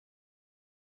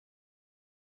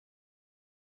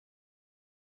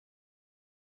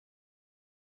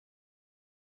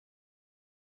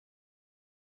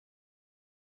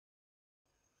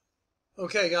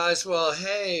Okay, guys. Well,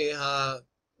 hey,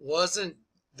 wasn't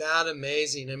that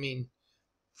amazing? I mean,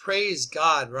 praise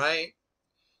God, right?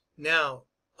 Now,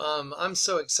 I'm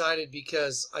so excited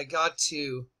because I got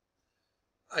to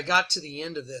the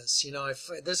end of this.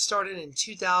 This started in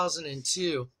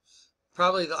 2002.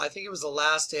 Probably I think it was the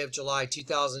last day of July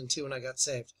 2002 when I got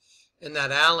saved in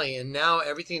that alley, and now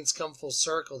everything's come full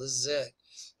circle. This is it.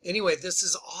 Anyway, this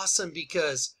is awesome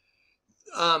because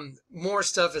more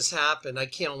stuff has happened. I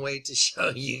can't wait to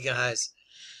show you guys.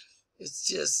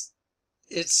 It's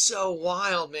so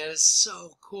wild, man. It's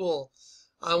so cool.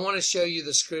 I want to show you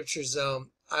the scriptures, though.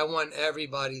 I want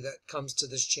everybody that comes to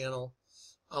this channel,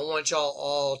 I want y'all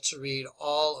all to read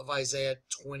all of Isaiah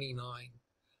 29,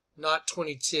 not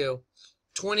 22.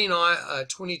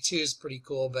 22 is pretty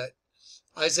cool, but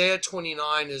Isaiah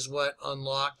 29 is what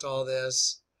unlocked all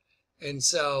this. And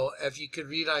so if you could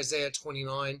read Isaiah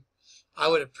 29, I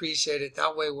would appreciate it.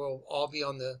 That way we'll all be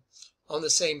on the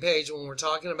same page when we're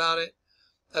talking about it.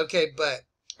 Okay, but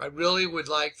I really would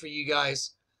like for you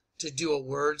guys to do a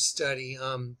word study.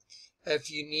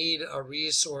 If you need a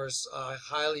resource, I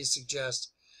highly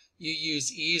suggest you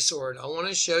use eSword. I want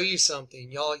to show you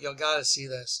something. Y'all got to see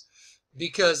this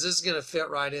because this is going to fit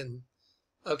right in.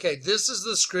 Okay, this is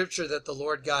the scripture that the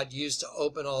Lord God used to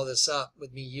open all this up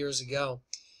with me years ago.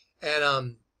 And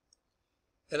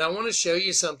I want to show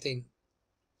you something.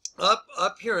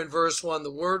 Up here in verse 1,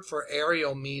 the word for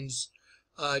Ariel means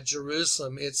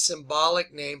Jerusalem. It's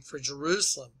symbolic name for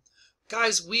Jerusalem.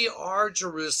 Guys, we are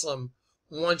Jerusalem.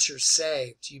 Once you're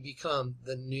saved, you become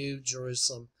the new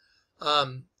Jerusalem.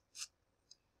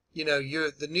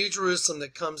 You're the new Jerusalem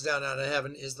that comes down out of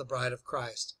heaven is the bride of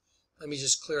Christ. Let me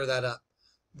just clear that up.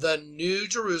 The new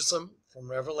Jerusalem from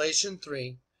Revelation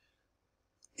 3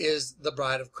 is the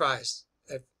bride of Christ.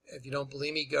 If you don't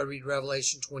believe me, go read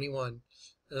Revelation 21.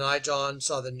 And I, John,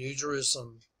 saw the new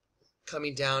Jerusalem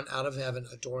coming down out of heaven,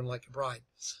 adorned like a bride.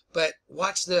 But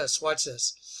watch this, watch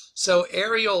this. So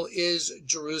Ariel is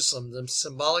Jerusalem, the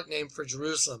symbolic name for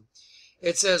Jerusalem.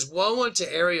 It says, woe unto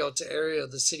Ariel,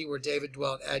 the city where David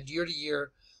dwelt, add year to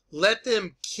year, let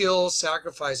them kill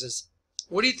sacrifices.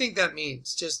 What do you think that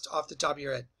means, just off the top of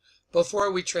your head, before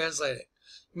we translate it?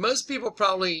 Most people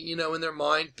probably, in their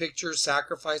mind, picture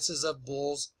sacrifices of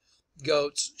bulls,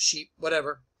 goats, sheep,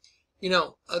 whatever.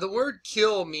 The word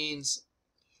kill means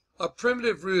a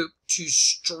primitive root to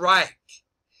strike.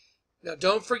 Now,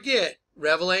 don't forget,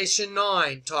 Revelation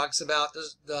 9 talks about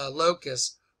the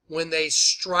locusts. When they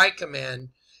strike a man,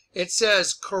 it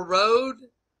says corrode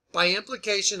by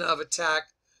implication of attack,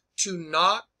 to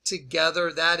knock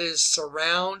together, that is,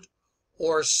 surround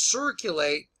or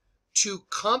circulate, to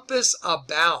compass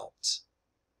about.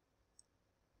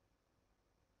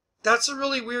 That's a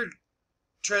really weird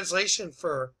translation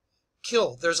for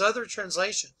kill. There's other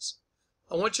translations.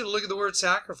 I want you to look at the word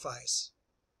sacrifice.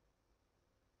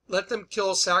 Let them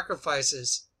kill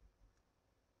sacrifices.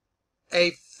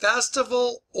 A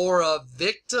festival or a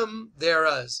victim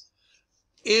thereof.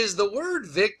 Is the word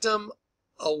victim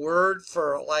a word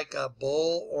for like a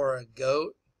bull or a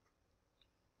goat?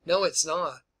 No, it's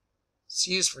not. It's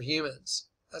used for humans.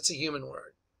 That's a human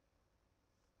word.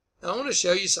 Now I want to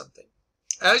show you something.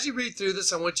 As you read through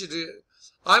this, I want you to,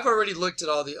 I've already looked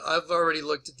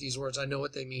at these words. I know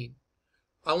what they mean.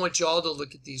 I want you all to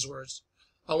look at these words.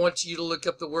 I want you to look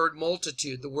up the word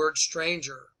multitude, the word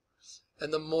stranger,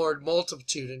 and the word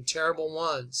multitude and terrible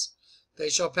ones. They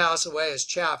shall pass away as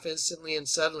chaff instantly and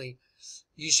suddenly.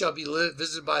 You shall be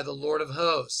visited by the Lord of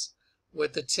hosts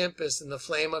with the tempest and the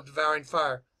flame of devouring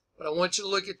fire. But I want you to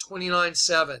look at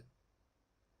 29:7.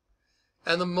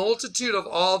 And the multitude of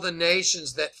all the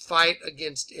nations that fight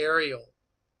against Ariel.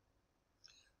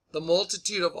 The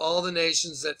multitude of all the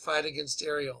nations that fight against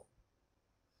Ariel.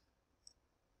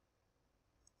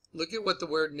 Look at what the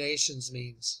word nations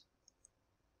means.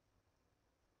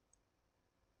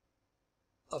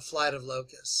 A flight of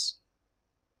locusts.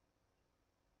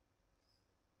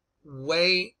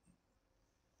 Wait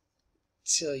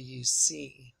till you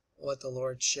see what the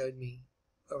Lord showed me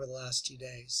over the last 2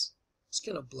 days. It's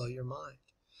going to blow your mind.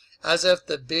 As if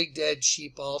the big dead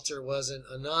sheep altar wasn't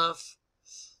enough.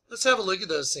 Let's have a look at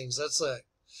those things. Let's look.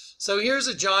 So here's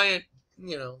a giant,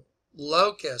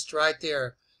 locust right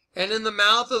there. And in the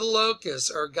mouth of the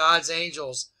locust are God's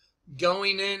angels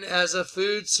going in as a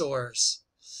food source.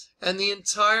 And the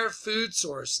entire food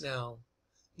source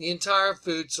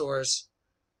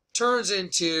turns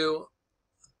into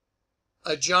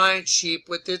a giant sheep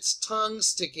with its tongue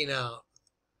sticking out.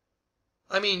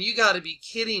 I mean, you got to be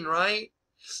kidding, right?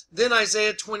 Then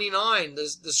Isaiah 29,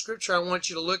 the scripture I want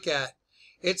you to look at.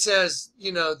 It says,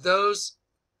 those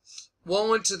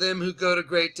Woe unto them who go to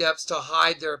great depths to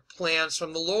hide their plans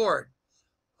from the Lord.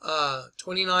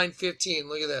 29:15,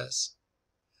 look at this.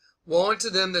 Woe unto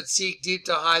them that seek deep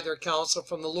to hide their counsel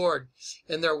from the Lord,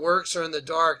 and their works are in the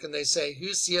dark, and they say,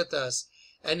 who seeth us,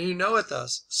 and who knoweth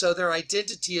us? So their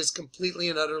identity is completely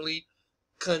and utterly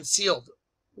concealed.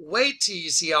 Wait till you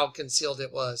see how concealed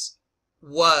it was.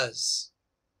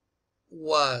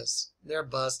 They're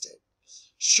busted.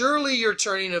 Surely your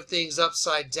turning of things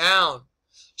upside down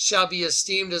shall be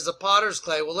esteemed as the potter's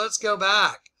clay. Well, let's go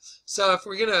back. So if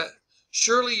we're going to,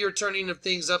 surely your turning of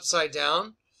things upside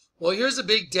down. Well, here's a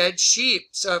big dead sheep.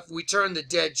 So if we turn the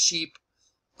dead sheep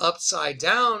upside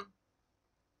down,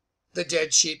 the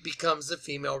dead sheep becomes the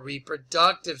female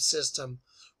reproductive system.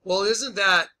 Well, isn't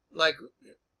that like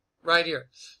right here?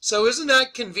 So isn't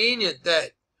that convenient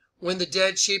that when the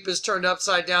dead sheep is turned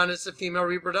upside down, it's the female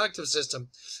reproductive system?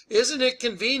 Isn't it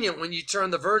convenient when you turn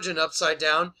the virgin upside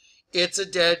down, it's a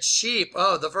dead sheep?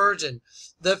 Oh, the virgin.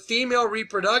 The female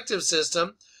reproductive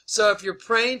system. So if you're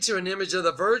praying to an image of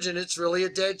the virgin, it's really a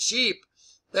dead sheep.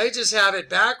 They just have it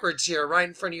backwards here, right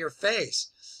in front of your face.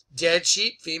 Dead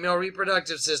sheep, female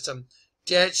reproductive system.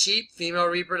 Dead sheep, female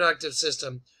reproductive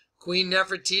system. Queen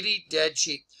Nefertiti, dead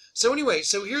sheep. So anyway,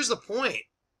 so here's the point.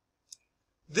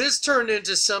 This turned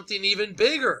into something even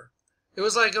bigger. It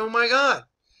was like, oh my God.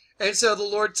 And so the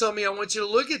Lord told me, I want you to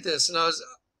look at this. And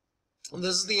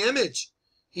this is the image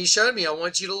He showed me. I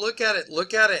want you to look at it.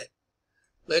 Look at it.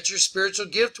 Let your spiritual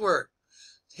gift work.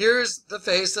 Here's the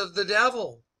face of the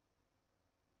devil.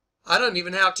 I don't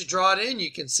even have to draw it in.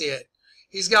 You can see it.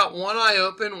 He's got one eye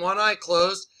open, one eye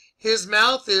closed. His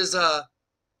mouth is a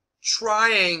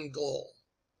triangle.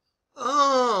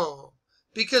 Oh,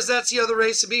 because that's the other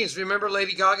race of beings. Remember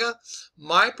Lady Gaga?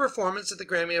 My performance at the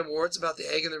Grammy Awards about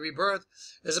the egg and the rebirth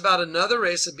is about another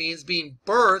race of beings being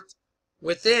birthed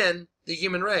within the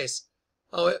human race.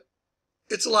 Oh,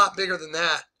 it's a lot bigger than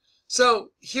that. So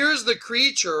here's the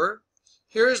creature.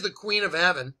 Here's the Queen of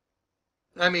Heaven.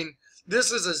 I mean,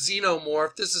 this is a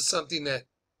xenomorph. This is something that,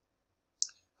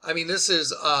 I mean, this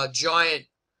is a giant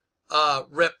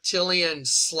reptilian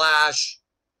slash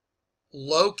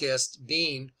locust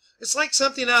being. It's like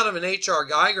something out of an H.R.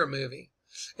 Geiger movie.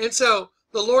 And so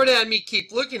the Lord had me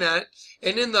keep looking at it.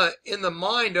 And in the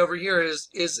mind over here is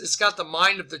it's got the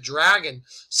mind of the dragon.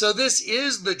 So this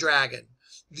is the dragon.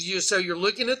 So you're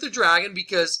looking at the dragon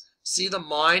because, see, the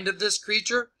mind of this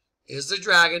creature is the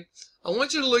dragon. I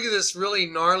want you to look at this really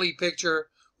gnarly picture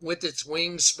with its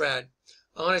wings spread.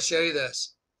 I want to show you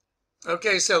this.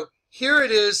 Okay, so here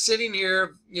it is sitting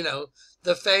here, you know,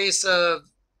 the face of,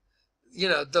 you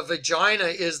know, the vagina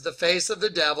is the face of the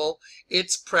devil.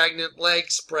 It's pregnant,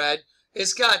 legs spread.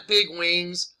 It's got big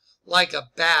wings like a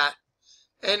bat.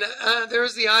 And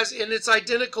there's the eyes, and it's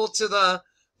identical to the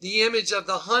image of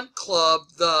the Hunt Club,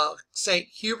 the St.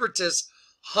 Hubertus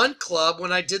Hunt Club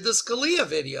when I did the Scalia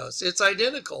videos. It's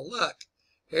identical. Look,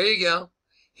 here you go.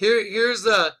 Here's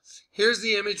the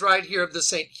image right here of the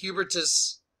St.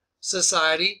 Hubertus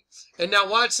Society. And now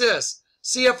watch this.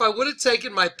 See, if I would have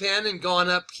taken my pen and gone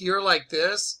up here like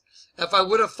this, if I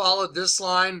would have followed this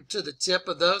line to the tip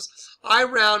of those, I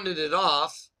rounded it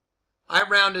off. I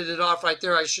rounded it off right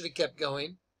there. I should have kept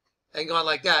going and gone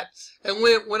like that. And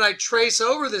when I trace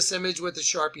over this image with a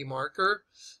Sharpie marker,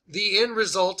 the end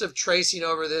result of tracing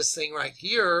over this thing right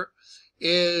here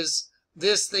is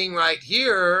this thing right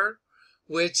here,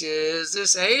 which is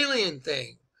this alien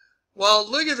thing. Well,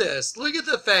 look at this. Look at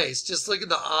the face. Just look at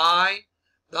the eye,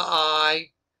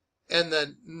 and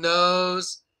the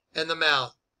nose, and the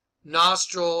mouth.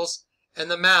 Nostrils, and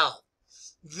the mouth.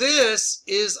 This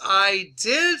is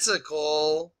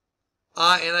identical,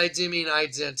 and I do mean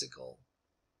identical,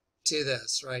 to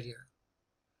this right here.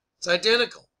 It's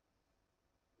identical.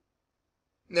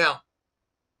 Now,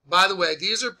 by the way,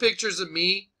 these are pictures of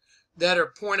me that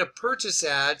are point of purchase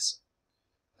ads.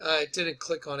 I didn't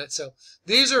click on it. So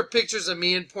these are pictures of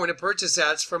me in point of purchase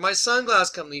ads for my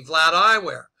sunglass company, Vlad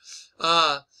Eyewear.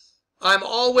 I'm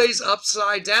always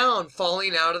upside down,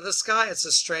 falling out of the sky. It's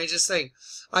the strangest thing.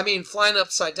 I mean, flying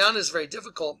upside down is very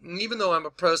difficult. And even though I'm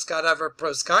a pro skydiver, a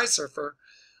pro sky surfer,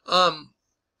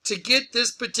 to get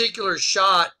this particular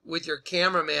shot with your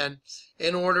cameraman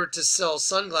in order to sell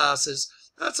sunglasses,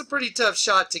 that's a pretty tough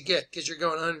shot to get because you're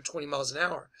going 120 miles an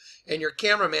hour. And your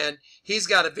cameraman, he's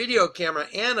got a video camera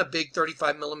and a big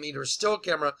 35mm still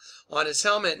camera on his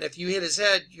helmet. And if you hit his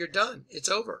head, you're done. It's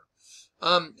over.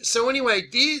 So anyway,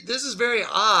 this is very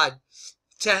odd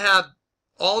to have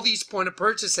all these point of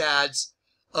purchase ads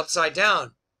upside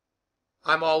down.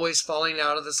 I'm always falling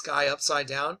out of the sky upside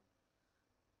down.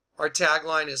 Our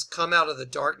tagline is come out of the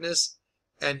darkness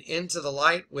and into the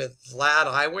light with Vlad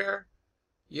Eyewear.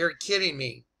 You're kidding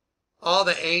me. All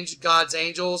the God's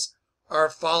angels are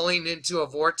falling into a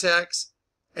vortex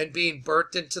and being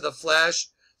birthed into the flesh.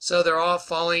 So they're all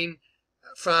falling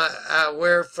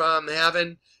from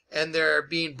heaven, and they're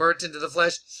being birthed into the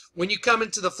flesh. When you come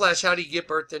into the flesh, how do you get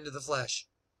birthed into the flesh?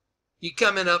 You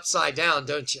come in upside down,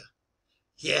 don't you?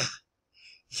 Yeah.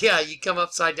 Yeah, you come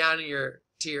upside down into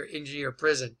your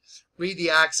prison. Read the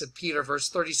Acts of Peter, verse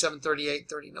 37, 38,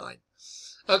 39.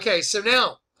 Okay, so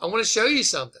now I want to show you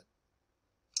something.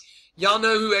 Y'all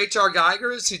know who H.R.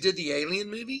 Geiger is, who did the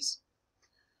Alien movies?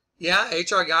 Yeah,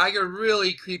 H.R. Geiger,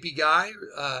 really creepy guy.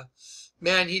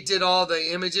 Man, he did all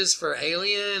the images for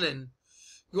Alien, and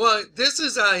well, this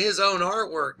is his own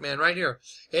artwork, man, right here.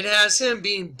 It has him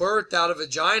being birthed out of a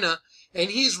vagina, and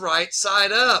he's right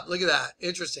side up. Look at that.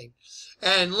 Interesting.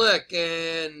 And look,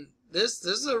 and this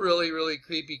is a really, really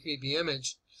creepy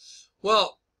image.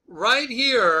 Well, right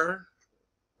here,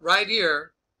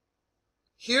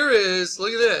 here is,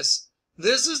 look at this.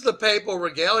 This is the papal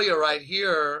regalia right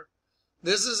here.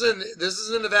 This is in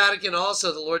the Vatican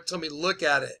also. The Lord told me to look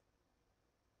at it.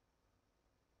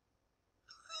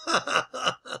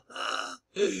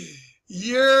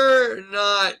 You're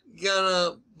not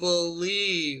gonna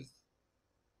believe.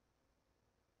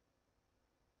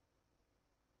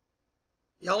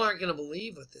 Y'all aren't gonna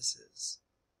believe what this is.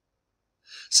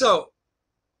 So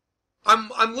I'm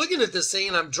looking at this thing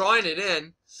and I'm drawing it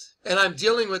in, and I'm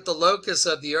dealing with the locus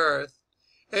of the earth.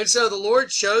 And so the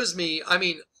Lord shows me, I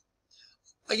mean,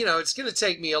 you know, it's going to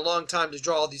take me a long time to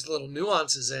draw all these little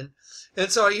nuances in.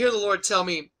 And so I hear the Lord tell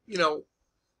me, you know,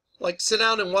 like, sit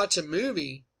down and watch a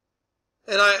movie.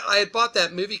 And I had bought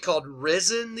that movie called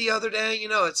Risen the other day. You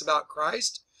know, it's about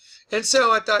Christ. And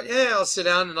so I thought, yeah, I'll sit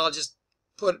down and I'll just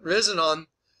put Risen on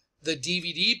the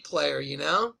DVD player, you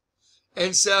know.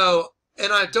 And so,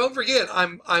 and don't forget,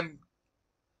 I'm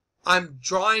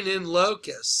drawing in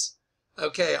locus.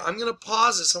 Okay, I'm going to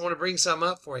pause this. I want to bring some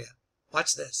up for you.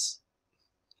 Watch this.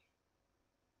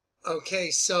 Okay,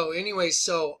 so anyway,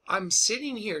 so I'm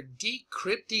sitting here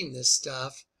decrypting this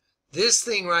stuff, this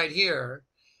thing right here,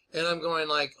 and I'm going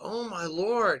like, oh my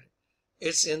Lord,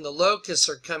 it's in the locusts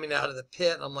are coming out of the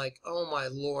pit. And I'm like, oh my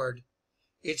Lord,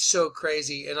 it's so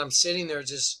crazy. And I'm sitting there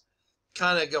just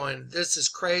kind of going, this is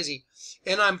crazy.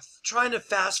 And I'm trying to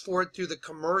fast forward through the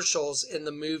commercials in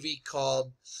the movie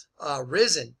called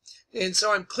Risen. And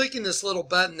so I'm clicking this little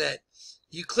button that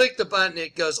you click the button,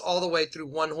 it goes all the way through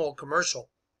one whole commercial.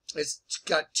 It's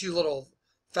got two little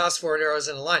fast forward arrows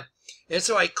in a line. And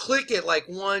so I click it like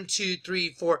 1, 2, 3,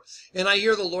 4, and I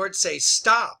hear the Lord say,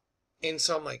 stop. And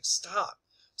so I'm like, stop.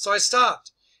 So I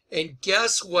stopped. And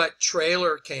guess what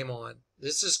trailer came on?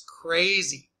 This is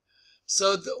crazy.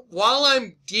 So while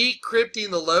I'm decrypting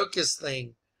the locust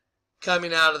thing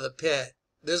coming out of the pit,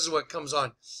 this is what comes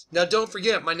on. Now don't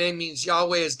forget, my name means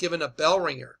Yahweh has given a bell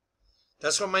ringer.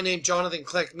 That's what my name Jonathan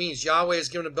Kleck means. Yahweh has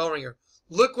given a bell ringer.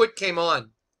 Look what came on.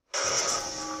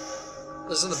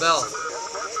 Listen to the bell.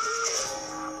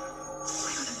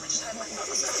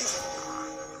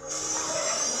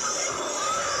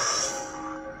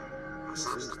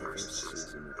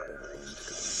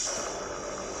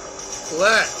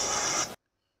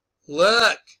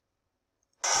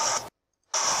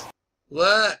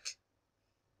 Look.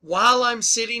 While I'm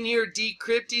sitting here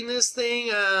decrypting this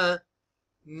thing,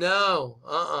 no,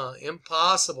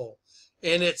 impossible.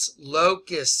 And it's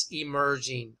locusts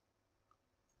emerging.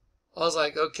 I was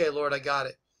like, okay, Lord, I got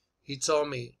it. He told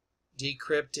me,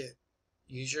 decrypt it.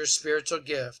 Use your spiritual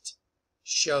gift.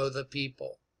 Show the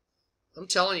people. I'm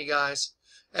telling you guys,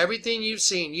 everything you've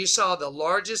seen, you saw the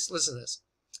largest, listen to this,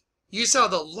 you saw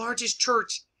the largest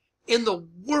church in the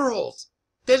world,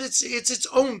 that it's its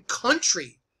own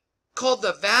country, called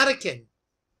the Vatican.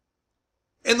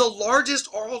 And the largest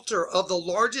altar of the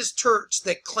largest church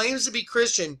that claims to be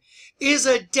Christian is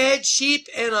a dead sheep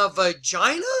and a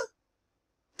vagina?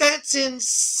 That's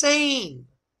insane.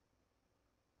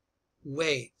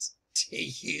 Wait till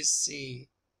you see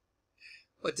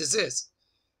what this is.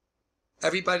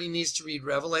 Everybody needs to read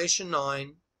Revelation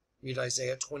 9, read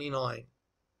Isaiah 29.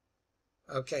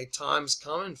 Okay, time's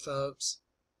coming, folks.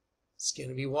 It's going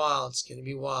to be wild. It's going to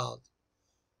be wild.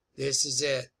 This is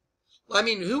it. I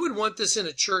mean, who would want this in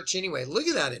a church anyway? Look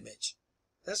at that image.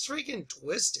 That's freaking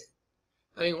twisted.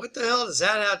 I mean, what the hell does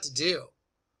that have to do?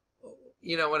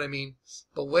 You know what I mean?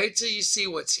 But wait till you see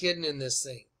what's hidden in this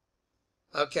thing.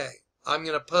 Okay, I'm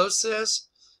going to post this.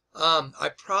 I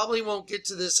probably won't get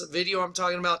to this video I'm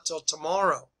talking about till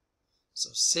tomorrow. So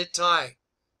sit tight.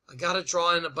 I got to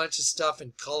draw in a bunch of stuff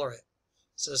and color it.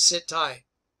 So sit tight.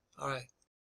 All right.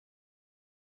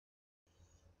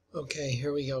 Okay,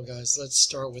 here we go, guys. Let's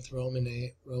start with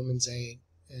Romans 8.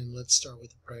 And let's start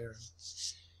with a prayer.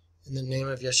 In the name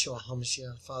of Yeshua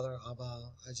HaMashiach, Father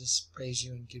Abba, I just praise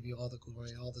you and give you all the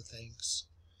glory, all the thanks.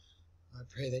 I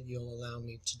pray that you'll allow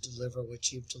me to deliver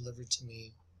what you've delivered to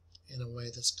me in a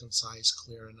way that's concise,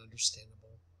 clear, and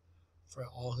understandable for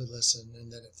all who listen,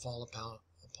 and that it fall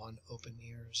upon open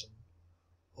ears and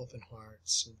open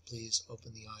hearts. And please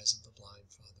open the eyes of the blind,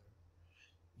 Father.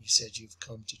 You said you've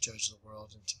come to judge the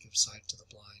world and to give sight to the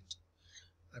blind.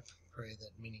 I pray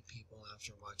that many people,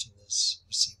 after watching this,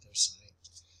 receive their sight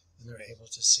and they're able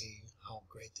to see how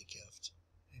great the gift.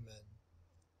 Amen.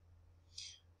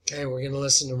 Okay, we're going to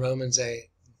listen to Romans 8.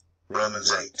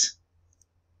 Romans 8.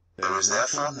 There is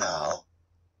therefore now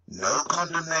no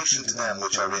condemnation to them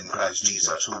which are in Christ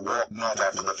Jesus, who walk not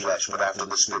after the flesh, but after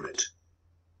the Spirit.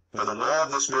 For the law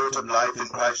of the Spirit of life in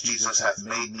Christ Jesus hath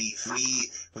made me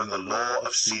free from the law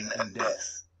of sin and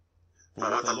death. For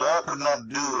what the law could not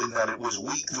do, in that it was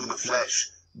weak through the flesh,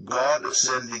 God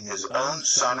sending his own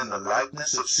Son in the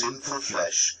likeness of sinful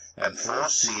flesh, and for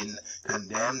sin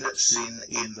condemned sin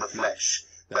in the flesh,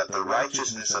 that the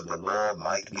righteousness of the law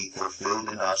might be fulfilled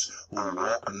in us, who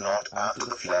walk not after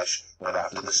the flesh, but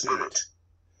after the Spirit.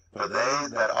 For they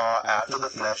that are after the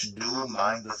flesh do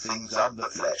mind the things of the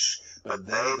flesh, but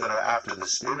they that are after the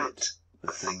Spirit,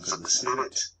 the things of the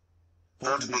Spirit.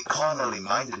 For to be carnally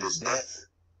minded is death,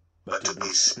 but to be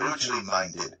spiritually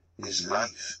minded is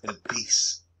life and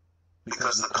peace.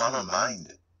 Because the carnal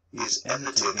mind is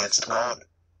enmity against God,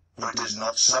 for it is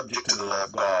not subject to the law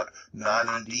of God,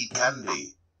 neither indeed can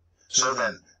be. So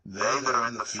then, they that are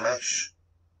in the flesh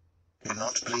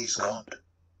cannot please God.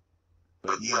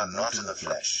 But ye are not in the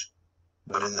flesh,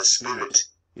 but in the Spirit,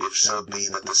 if so be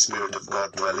that the Spirit of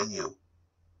God dwell in you.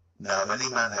 Now if any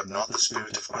man have not the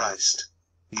Spirit of Christ,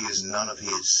 he is none of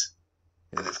his.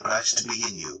 And if Christ be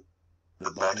in you,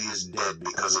 the body is dead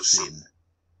because of sin,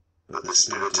 but the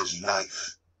Spirit is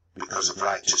life because of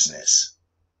righteousness.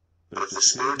 But if the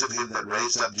Spirit of him that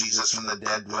raised up Jesus from the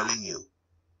dead dwell in you,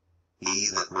 he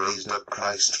that raised up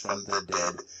Christ from the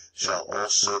dead shall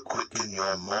also quicken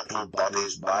your mortal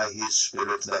bodies by his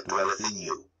Spirit that dwelleth in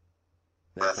you.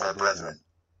 Therefore, brethren,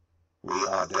 we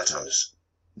are debtors,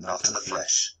 not to the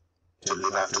flesh, to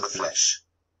live after the flesh.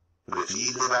 For if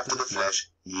ye live after the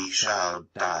flesh, ye shall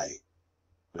die.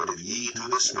 But if ye through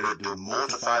the Spirit do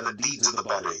mortify the deeds of the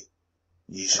body,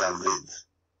 ye shall live.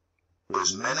 For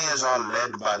as many as are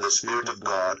led by the Spirit of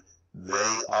God,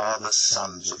 they are the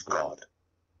sons of God.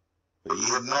 For ye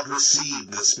have not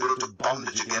received the spirit of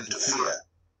bondage again to fear,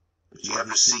 but ye have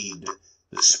received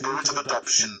the Spirit of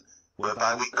adoption,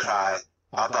 whereby we cry,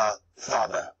 Abba,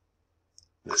 Father.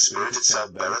 The Spirit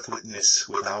itself beareth witness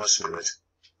with our spirit,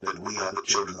 that we are the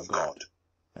children of God.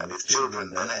 And if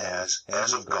children, then heirs,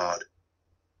 heirs of God,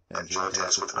 and joint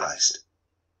heirs with Christ,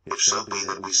 if so be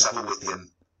that we suffer with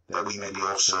him, that we may be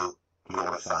also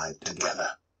glorified together.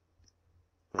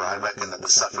 For I reckon that the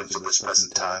sufferings of this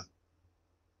present time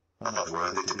are not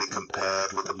worthy to be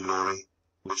compared with the glory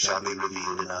which shall be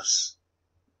revealed in us.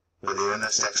 For the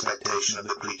earnest expectation of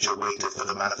the creature waiteth for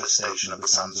the manifestation of the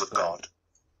sons of God.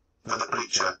 For the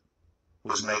creature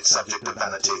was made subject to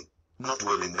vanity, not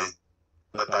willingly,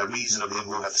 but by reason of him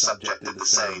who hath subjected the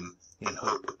same, in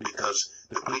hope, because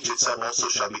the creature itself also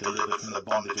shall be delivered from the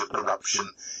bondage of corruption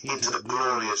into the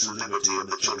glorious liberty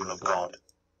of the children of God.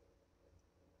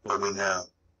 For we know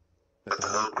that the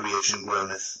whole creation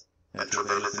groaneth, and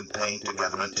travaileth in pain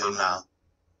together until now.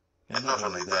 And not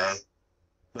only they,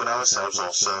 but ourselves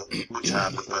also, which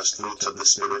have the first fruits of the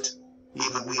Spirit,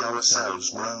 even we ourselves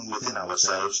groan within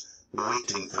ourselves,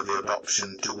 waiting for the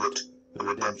adoption, to wit, the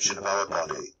redemption of our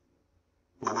body.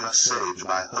 For we are saved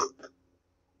by hope.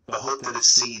 For hope that is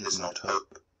seen is not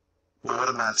hope. For what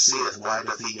a man seeth, why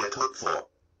doth he yet hope for?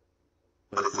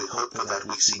 But if we hope for that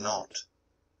we see not,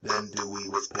 then do we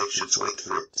with patience wait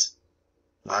for it.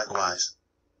 Likewise,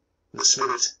 the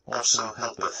Spirit also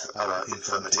helpeth our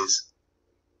infirmities.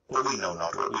 For we know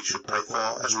not what we should pray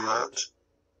for as we ought,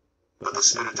 but the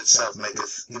Spirit itself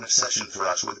maketh intercession for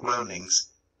us with groanings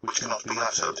which cannot be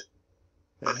uttered.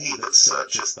 And he that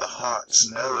searcheth the hearts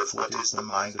knoweth what is the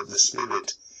mind of the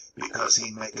Spirit, because he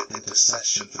maketh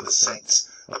intercession for the saints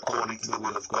according to the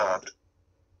will of God.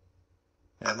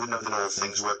 And we know that all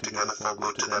things work together for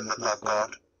good to them that love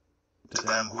God, to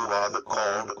them who are the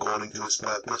called according to his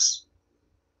purpose.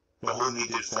 For whom he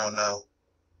did foreknow,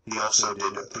 he also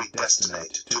did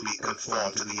predestinate to be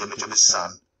conformed to the image of his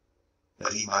Son,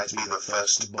 that he might be the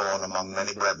firstborn among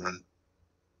many brethren.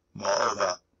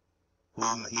 Moreover,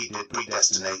 whom he did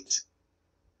predestinate,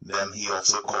 them he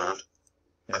also called,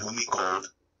 and whom he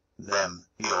called, them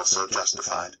he also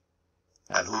justified,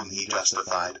 and whom he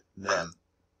justified, them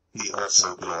he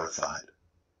also glorified.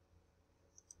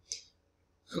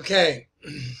 Okay,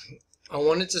 I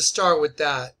wanted to start with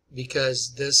that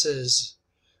because this is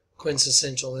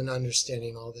quintessential in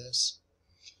understanding all this.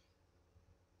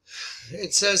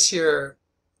 It says here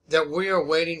that we are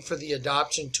waiting for the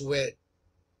adoption, to wit,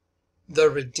 the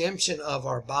redemption of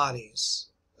our bodies.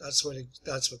 That's what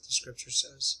the scripture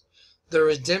says. The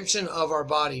redemption of our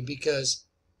body, because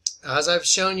as I've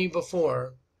shown you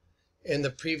before in the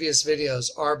previous videos,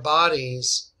 our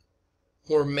bodies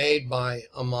were made by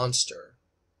a monster.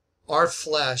 Our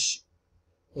flesh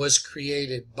was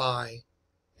created by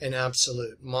an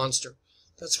absolute monster.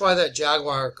 That's why that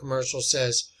Jaguar commercial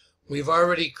says, we've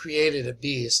already created a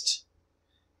beast.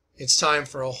 It's time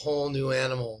for a whole new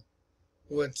animal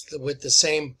with the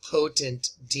same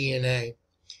potent DNA.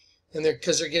 And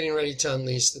because they're getting ready to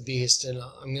unleash the beast. And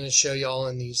I'm going to show you all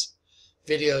in these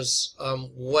videos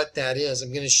what that is.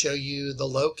 I'm going to show you the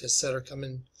locusts that are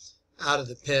coming out of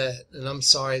the pit. And I'm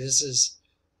sorry,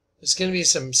 it's going to be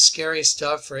some scary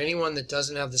stuff for anyone that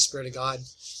doesn't have the Spirit of God.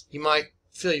 You might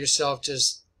feel yourself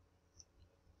just,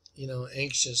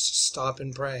 anxious. Stop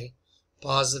and pray.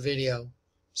 Pause the video.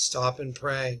 Stop and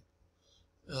pray.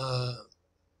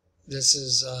 This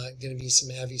is going to be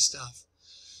some heavy stuff.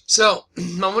 So,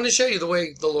 I want to show you the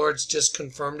way the Lord's just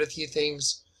confirmed a few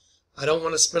things. I don't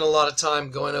want to spend a lot of time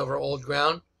going over old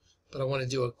ground, but I want to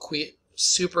do a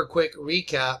super quick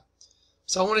recap.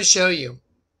 So I want to show you.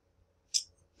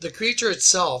 The creature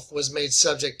itself was made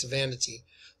subject to vanity.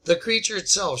 The creature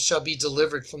itself shall be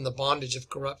delivered from the bondage of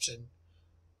corruption.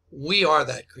 We are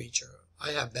that creature.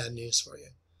 I have bad news for you.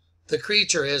 The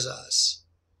creature is us.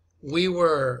 We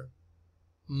were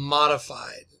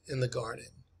modified in the garden.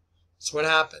 That's what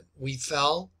happened. We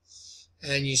fell,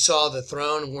 and you saw the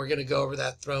throne, and we're going to go over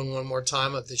that throne one more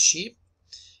time, of the sheep,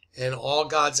 and all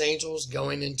God's angels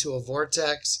going into a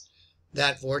vortex.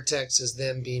 That vortex is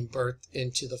then being birthed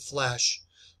into the flesh.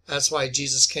 That's why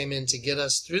Jesus came in to get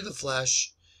us through the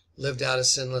flesh, lived out a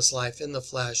sinless life in the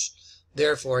flesh.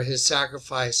 Therefore, his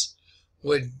sacrifice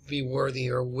would be worthy,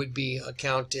 or would be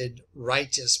accounted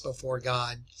righteous before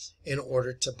God, in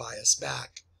order to buy us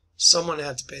back. Someone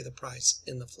had to pay the price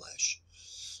in the flesh.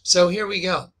 So here we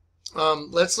go.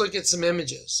 Let's look at some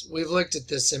images. We've looked at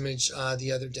this image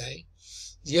the other day.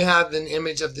 You have an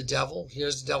image of the devil.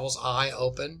 Here's the devil's eye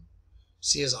open.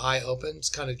 See his eye open? It's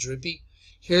kind of droopy.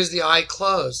 Here's the eye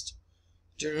closed.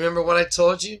 Do you remember what I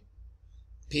told you?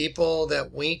 People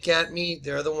that wink at me,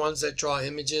 they're the ones that draw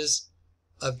images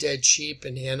of dead sheep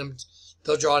and hand them.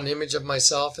 They'll draw an image of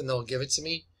myself and they'll give it to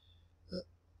me.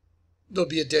 There'll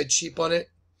be a dead sheep on it.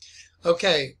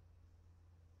 Okay.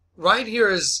 Right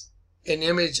here is an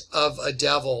image of a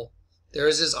devil.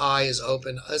 There's his eye is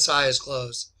open. His eye is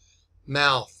closed.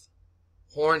 Mouth.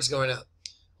 Horns going up.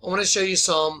 I want to show you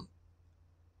Psalm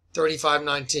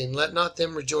 35:19. Let not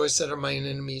them rejoice that are mine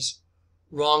enemies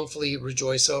wrongfully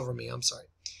rejoice over me. I'm sorry.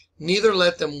 Neither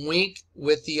let them wink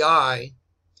with the eye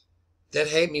that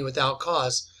hate me without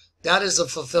cause. That is a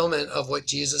fulfillment of what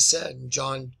Jesus said in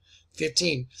John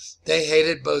 15. They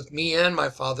hated both me and my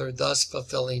Father, thus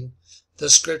fulfilling the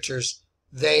scriptures.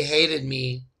 They hated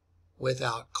me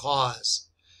without cause.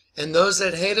 And those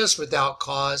that hate us without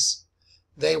cause,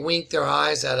 they wink their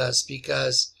eyes at us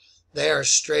because they are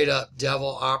straight up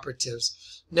devil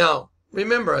operatives. Now,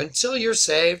 remember, until you're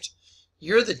saved,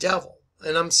 you're the devil.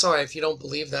 And I'm sorry if you don't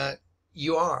believe that,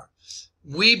 you are.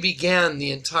 We began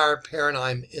the entire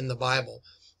paradigm in the Bible.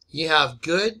 You have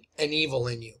good and evil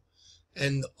in you.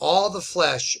 And all the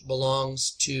flesh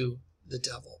belongs to the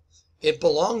devil. It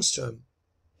belongs to him.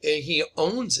 He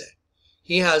owns it.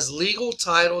 He has legal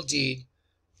title deed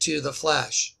to the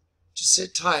flesh. Just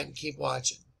sit tight and keep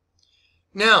watching.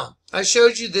 Now, I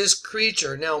showed you this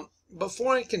creature. Now,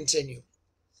 before I continue,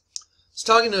 I was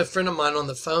talking to a friend of mine on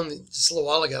the phone just a little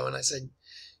while ago, and I said,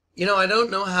 I don't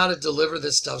know how to deliver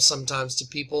this stuff sometimes to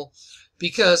people,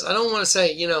 because I don't want to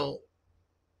say,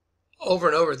 over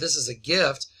and over, this is a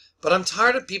gift, but I'm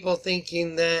tired of people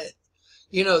thinking that,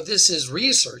 this is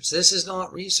research. This is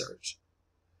not research.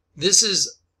 This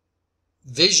is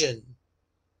vision,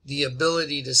 the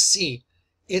ability to see.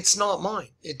 It's not mine.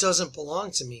 It doesn't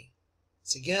belong to me.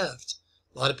 It's a gift.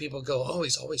 A lot of people go, oh,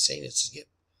 he's always saying it's a gift.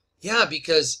 Yeah,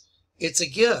 because it's a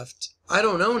gift. I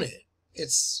don't own it.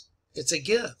 It's a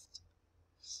gift.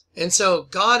 And so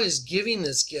God is giving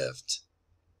this gift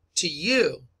to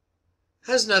you.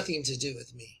 Has nothing to do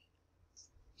with me.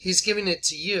 He's giving it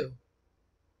to you.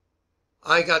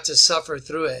 I got to suffer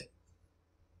through it.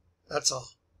 That's all.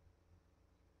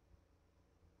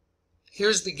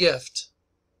 Here's the gift.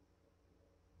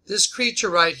 This creature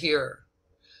right here.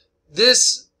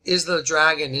 This is the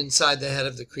dragon inside the head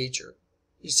of the creature.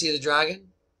 You see the dragon?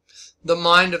 The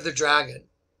mind of the dragon.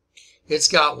 It's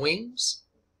got wings.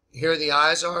 Here the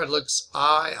eyes are. It looks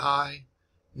eye,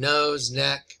 nose,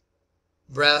 neck,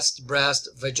 breast,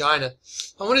 vagina.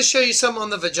 I want to show you something on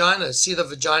the vagina. See, the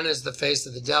vagina is the face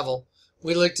of the devil.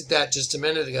 We looked at that just a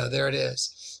minute ago. There it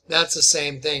is. That's the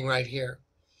same thing right here.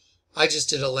 I just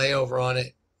did a layover on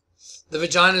it. The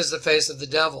vagina is the face of the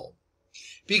devil.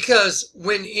 Because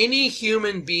when any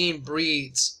human being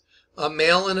breeds, a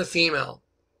male and a female,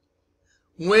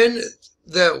 when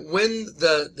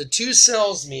the two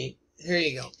cells meet, here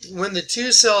you go. When the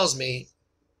two cells meet,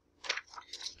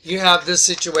 you have this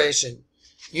situation.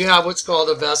 You have what's called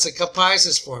a vesica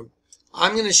piscis form.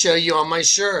 I'm going to show you on my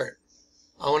shirt.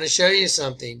 I want to show you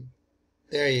something.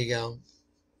 There you go.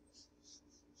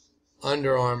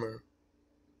 Under Armour.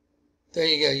 There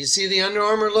you go. You see the Under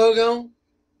Armour logo?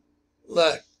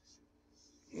 Look.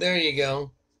 There you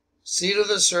go. Seed of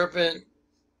the serpent.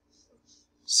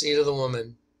 Seed of the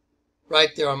woman.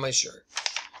 Right there on my shirt.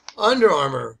 Under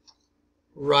Armour.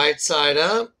 Right side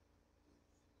up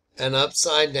and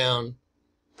upside down.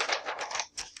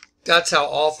 That's how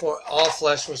all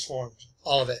flesh was formed.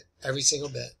 All of it. Every single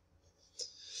bit.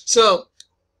 So,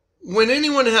 when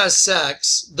anyone has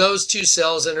sex, those two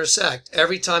cells intersect.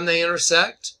 Every time they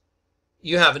intersect,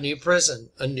 you have a new prison,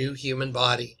 a new human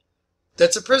body.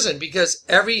 That's a prison because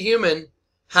every human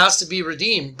has to be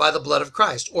redeemed by the blood of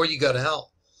Christ or you go to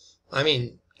hell. I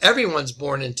mean, everyone's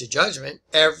born into judgment.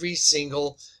 Every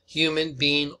single human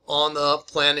being on the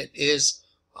planet is,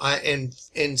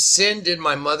 in sin did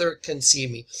my mother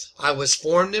conceive me. I was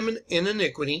formed in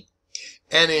iniquity,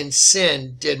 and in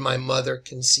sin did my mother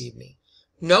conceive me.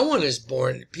 No one is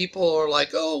born. People are like,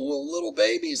 oh, well, little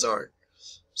babies aren't.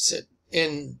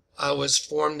 I was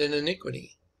formed in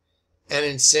iniquity, and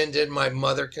in sin did my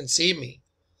mother conceive me.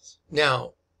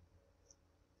 Now,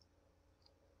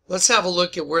 let's have a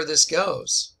look at where this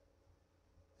goes.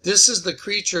 This is the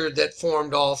creature that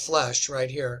formed all flesh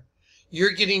right here.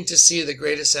 You're getting to see the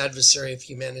greatest adversary of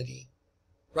humanity.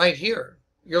 Right here.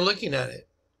 You're looking at it.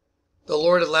 The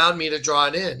Lord allowed me to draw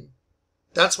it in.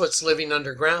 That's what's living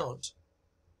underground.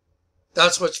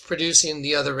 That's what's producing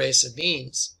the other race of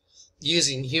beings,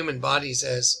 using human bodies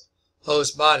as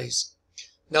host bodies.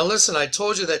 Now listen, I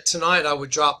told you that tonight I would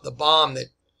drop the bomb that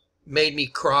made me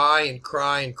cry and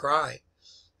cry and cry,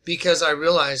 because I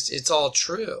realized it's all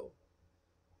true.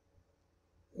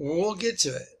 We'll get to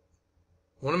it.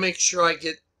 I want to make sure I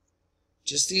get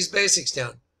just these basics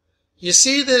down. You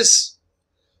see this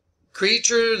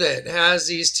creature that has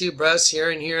these two breasts here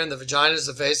and here, and the vagina is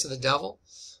the face of the devil?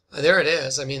 There it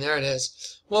is. I mean, there it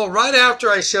is. Well, right after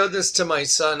I showed this to my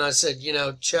son, I said,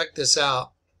 check this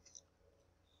out.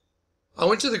 I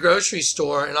went to the grocery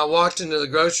store, and I walked into the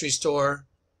grocery store,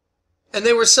 and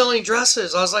they were selling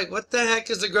dresses. I was like, what the heck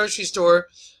is the grocery store?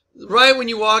 Right when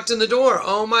you walked in the door.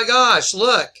 Oh my gosh,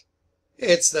 look.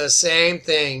 It's the same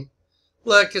thing.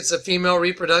 Look, it's a female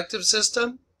reproductive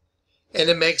system, and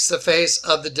it makes the face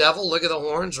of the devil. Look at the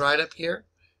horns right up here.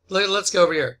 Let's go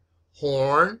over here.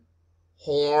 Horn,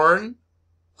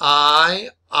 eye.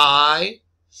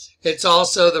 It's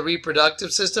also the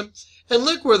reproductive system. And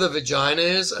look where the vagina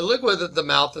is. Look where the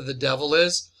mouth of the devil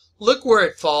is. Look where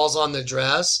it falls on the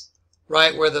dress.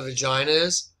 Right where the vagina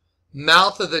is.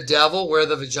 Mouth of the devil where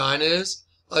the vagina is.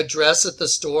 A dress at the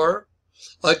store.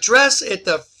 A dress at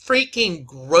the freaking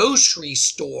grocery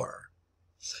store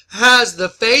has the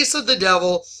face of the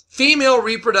devil, female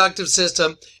reproductive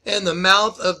system, and the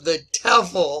mouth of the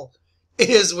devil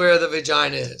is where the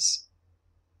vagina is.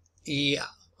 Yeah,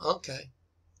 okay.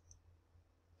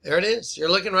 There it is. You're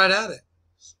looking right at it.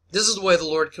 This is the way the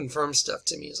Lord confirms stuff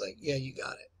to me. He's like, yeah, you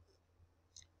got it.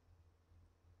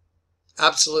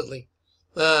 Absolutely.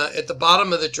 At the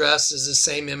bottom of the dress is the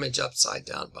same image upside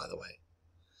down, by the way.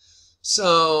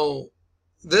 So,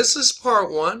 this is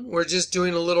part one. We're just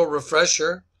doing a little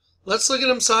refresher. Let's look at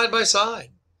them side by side.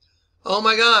 Oh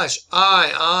my gosh.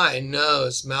 Eye,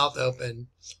 nose, mouth open.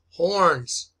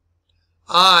 Horns.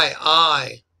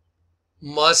 Eye,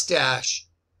 mustache,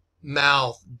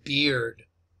 mouth, beard.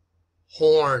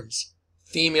 Horns,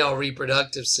 female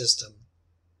reproductive system.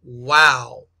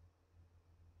 Wow.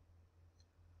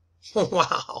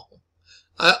 Wow.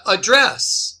 A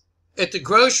dress at the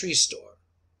grocery store.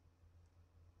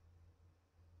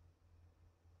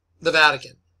 The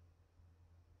Vatican.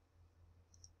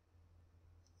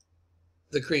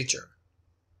 The creature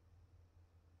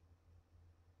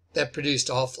that produced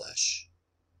all flesh.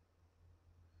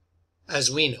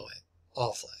 As we know it,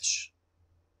 all flesh.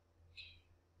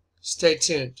 Stay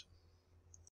tuned.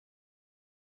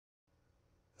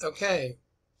 Okay,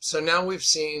 so now we've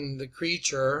seen the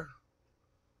creature.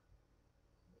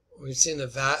 We've seen the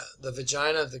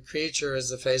vagina of the creature as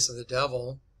the face of the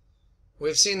devil.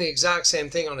 We've seen the exact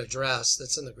same thing on a dress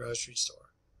that's in the grocery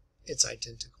store. It's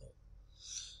identical.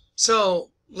 So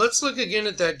let's look again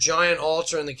at that giant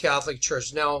altar in the Catholic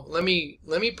Church. Now, let me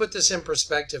put this in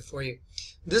perspective for you.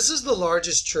 This is the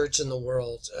largest church in the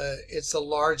world. It's the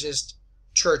largest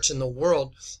church in the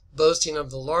world, boasting of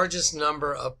the largest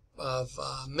number of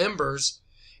members,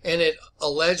 and it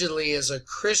allegedly is a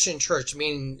Christian church,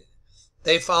 meaning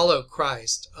they follow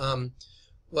Christ.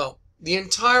 Well, the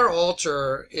entire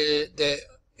altar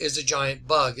is a giant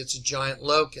bug. It's a giant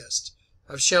locust.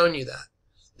 I've shown you that.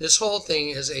 This whole thing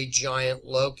is a giant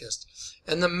locust.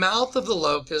 And the mouth of the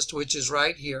locust, which is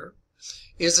right here,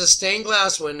 is a stained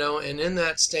glass window, and in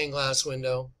that stained glass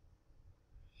window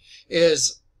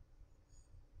is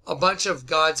a bunch of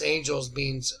God's angels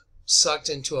being sucked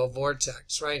into a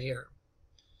vortex right here.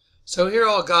 So here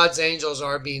all God's angels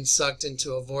are being sucked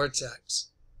into a vortex.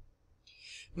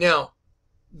 Now,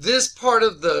 this part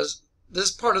of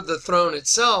the throne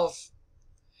itself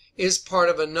is part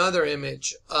of another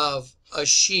image of a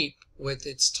sheep with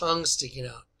its tongue sticking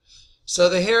out. So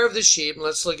the hair of the sheep,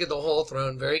 let's look at the whole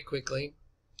throne very quickly.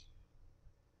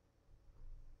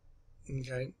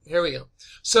 Okay, here we go.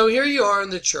 So here you are in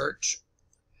the church,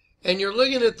 and you're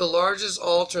looking at the largest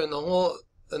altar in the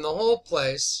whole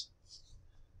place,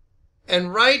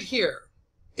 and right here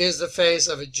is the face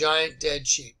of a giant dead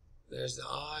sheep. There's the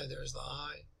eye,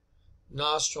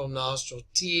 nostril,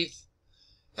 teeth.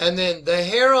 And then the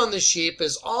hair on the sheep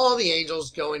is all the angels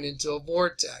going into a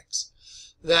vortex.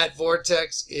 That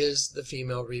vortex is the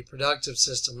female reproductive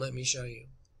system. Let me show you.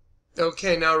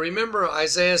 Okay, now remember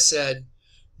Isaiah said,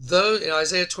 in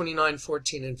Isaiah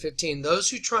 29:14 and 15, those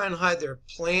who try and hide their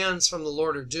plans from the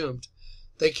Lord are doomed.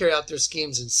 They carry out their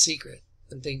schemes in secret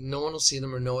and think no one will see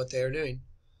them or know what they are doing.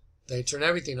 They turn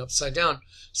everything upside down.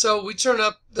 So we turn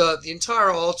up the entire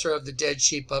altar of the dead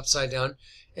sheep upside down,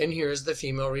 and here's the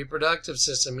female reproductive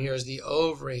system. Here's the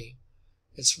ovary.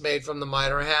 It's made from the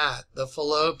mitre hat, the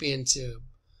fallopian tube.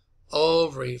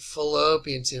 Ovary,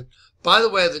 fallopian tube. By the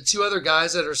way, the two other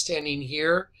guys that are standing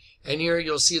here and here,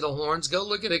 you'll see the horns. Go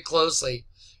look at it closely.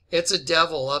 It's a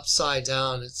devil upside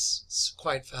down. It's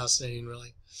quite fascinating,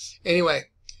 really. Anyway,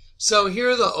 so here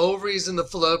are the ovaries and the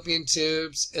fallopian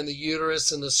tubes and the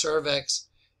uterus and the cervix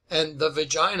and the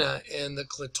vagina and the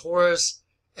clitoris.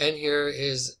 And here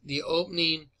is the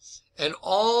opening. And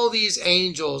all these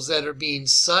angels that are being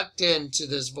sucked into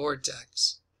this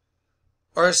vortex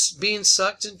are being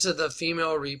sucked into the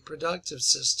female reproductive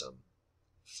system.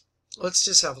 Let's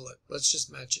just have a look. Let's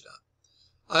just match it up.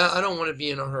 I don't want to be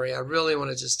in a hurry. I really want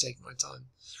to just take my time.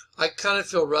 I kind of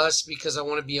feel rushed because I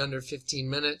want to be under 15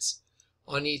 minutes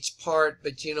on each part,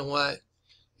 but you know what?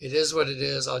 It is what it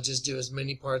is. I'll just do as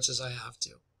many parts as I have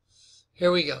to.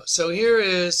 Here we go. So here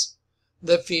is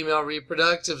the female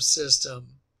reproductive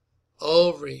system.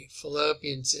 Ovary,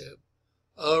 fallopian tube.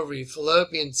 Ovary,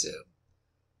 fallopian tube.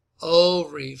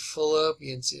 Ovary,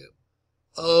 fallopian tube.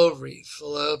 Ovary,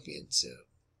 fallopian tube.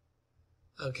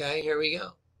 Okay, here we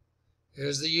go.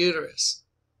 Here's the uterus.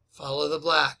 Follow the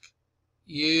black.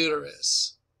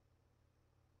 Uterus.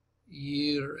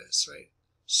 Uterus, right?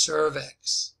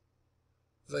 Cervix.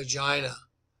 Vagina.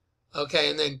 Okay,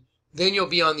 and then you'll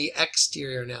be on the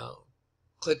exterior now.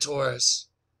 Clitoris.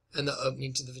 And the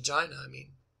opening to the vagina. I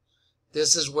mean,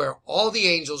 this is where all the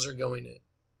angels are going in.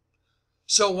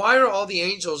 So why are all the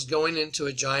angels going into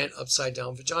a giant upside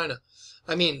down vagina?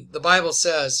 I mean, the Bible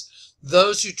says,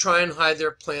 those who try and hide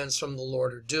their plans from the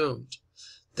Lord are doomed.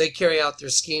 They carry out their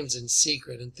schemes in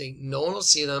secret and think no one will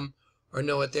see them or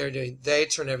know what they're doing. They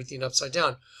turn everything upside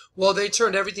down. Well, they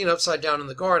turned everything upside down in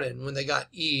the garden when they got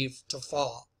Eve to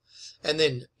fall. And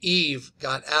then Eve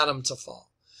got Adam to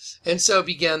fall. And so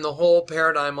began the whole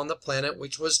paradigm on the planet,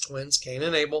 which was twins, Cain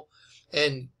and Abel.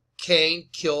 And Cain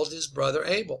killed his brother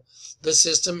Abel. The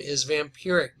system is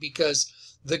vampiric because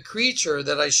the creature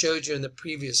that I showed you in the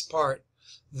previous part,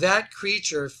 that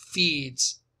creature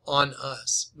feeds on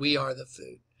us. We are the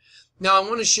food. Now I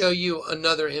want to show you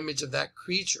another image of that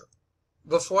creature.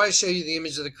 Before I show you the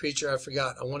image of the creature, I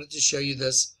forgot. I wanted to show you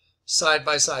this side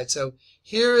by side. So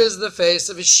here is the face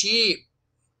of a sheep.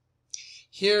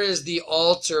 Here is the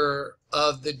altar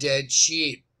of the dead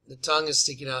sheep. The tongue is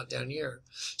sticking out down here.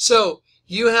 So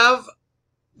you have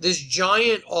this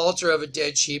giant altar of a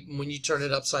dead sheep, and when you turn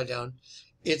it upside down,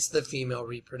 it's the female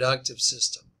reproductive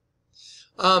system.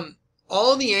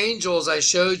 All the angels I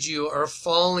showed you are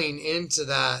falling into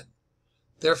that.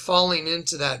 They're falling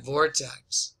into that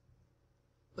vortex.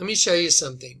 Let me show you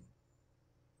something.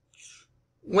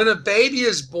 When a baby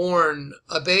is born,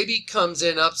 a baby comes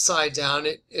in upside down.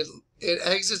 It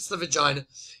exits the vagina,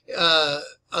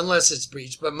 unless it's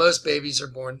breached, but most babies are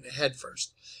born head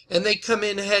first. And they come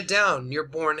in head down. You're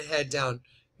born head down.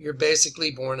 You're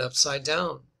basically born upside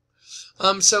down.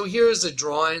 So here's a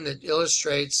drawing that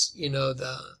illustrates,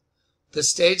 the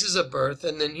stages of birth,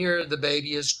 and then here the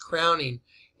baby is crowning.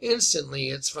 Instantly,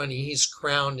 it's funny, he's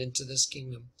crowned into this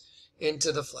kingdom,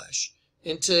 into the flesh,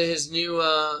 into his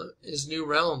new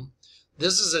realm.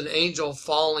 This is an angel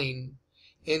falling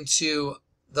into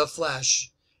the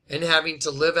flesh and having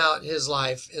to live out his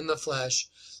life in the flesh.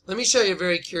 Let me show you a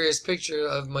very curious picture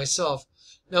of myself.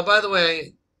 Now, by the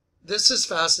way, this is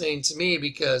fascinating to me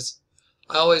because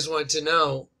I always wanted to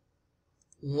know,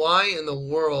 why in the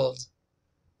world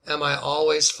am I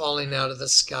always falling out of the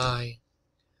sky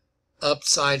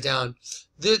upside down?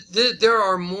 There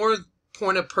are more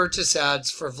point of purchase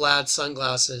ads for Vlad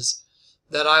sunglasses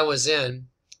that I was in,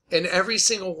 and every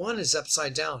single one is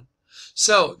upside down.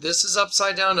 So this is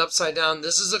upside down, upside down.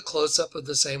 This is a close-up of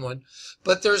the same one.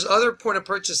 But there's other point of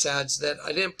purchase ads that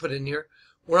I didn't put in here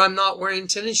where I'm not wearing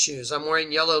tennis shoes. I'm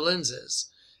wearing yellow lenses.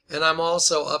 And I'm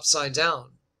also upside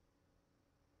down.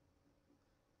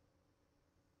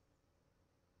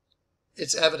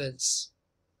 It's evidence.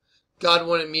 God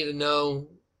wanted me to know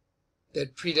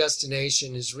that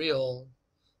predestination is real.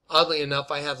 Oddly enough,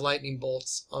 I have lightning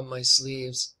bolts on my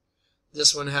sleeves.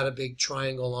 This one had a big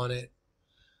triangle on it.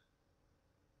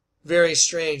 Very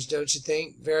strange, don't you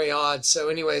think? Very odd. So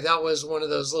anyway, that was one of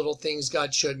those little things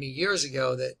God showed me years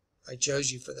ago that I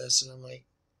chose you for this. And I'm like,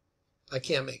 I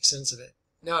can't make sense of it.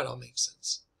 Now it all makes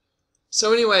sense.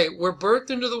 So anyway, we're birthed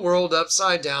into the world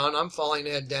upside down. I'm falling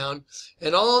head down.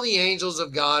 And all the angels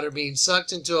of God are being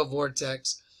sucked into a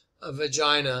vortex, a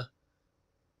vagina.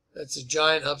 That's a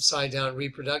giant upside down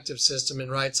reproductive system.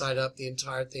 And right side up, the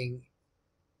entire thing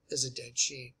is a dead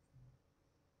sheep.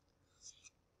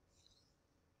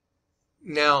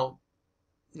 Now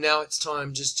it's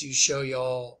time just to show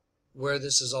y'all where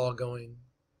this is all going.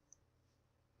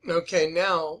 Okay,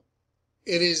 now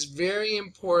it is very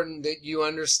important that you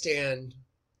understand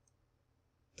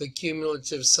the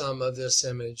cumulative sum of this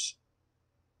image.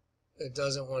 It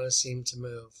doesn't want to seem to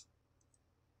move.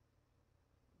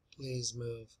 Please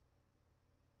move.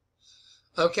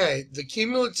 Okay, the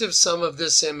cumulative sum of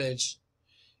this image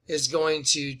is going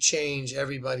to change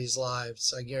everybody's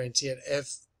lives. I guarantee it,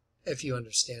 if you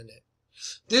understand it.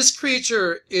 This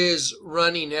creature is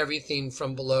running everything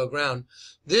from below ground.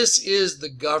 This is the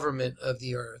government of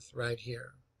the earth right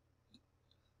here.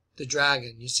 The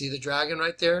dragon. You see the dragon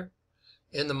right there?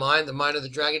 In the mind of the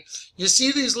dragon. You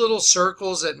see these little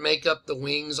circles that make up the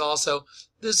wings also?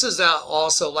 This is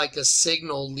also like a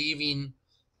signal leaving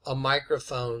a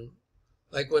microphone.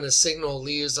 Like when a signal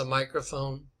leaves a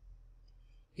microphone.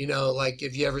 Like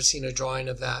if you ever seen a drawing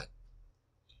of that.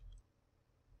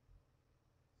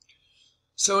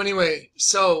 So anyway,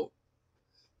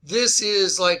 this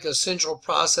is like a central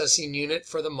processing unit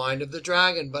for the mind of the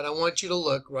dragon, but I want you to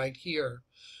look right here.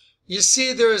 You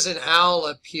see there is an owl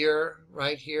up here,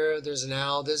 right here. There's an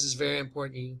owl. This is very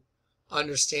important you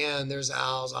understand. There's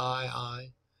owl's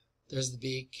eye. There's the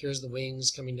beak. Here's the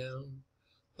wings coming down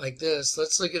like this.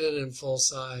 Let's look at it in full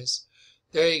size.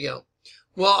 There you go.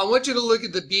 Well, I want you to look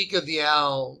at the beak of the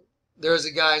owl. There's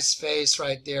a guy's face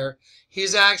right there.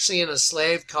 He's actually in a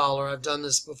slave collar. I've done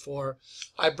this before.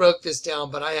 I broke this down,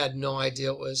 but I had no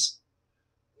idea it was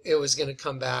going to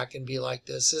come back and be like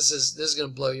this. This is going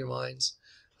to blow your minds.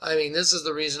 I mean, this is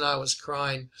the reason I was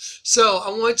crying. So I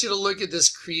want you to look at this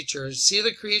creature. See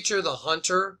the creature, the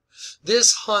hunter?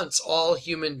 This hunts all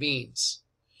human beings.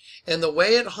 And the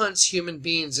way it hunts human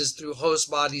beings is through host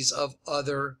bodies of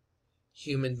other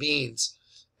human beings.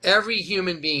 Every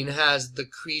human being has the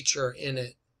creature in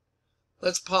it.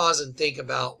 Let's pause and think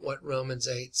about what Romans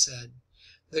 8 said.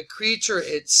 The creature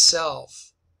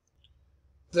itself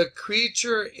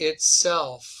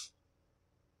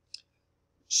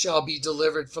shall be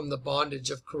delivered from the bondage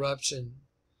of corruption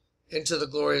into the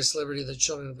glorious liberty of the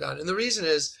children of God. And the reason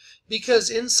is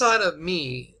because inside of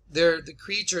me, the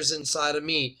creature's inside of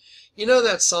me. You know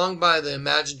that song by the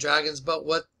Imagine Dragons, but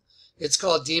what it's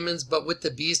called Demons, but with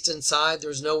the beast inside,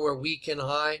 there's nowhere we can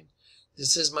hide.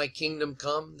 This is my kingdom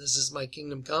come. This is my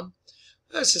kingdom come.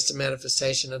 That's just a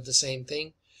manifestation of the same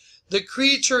thing. The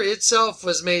creature itself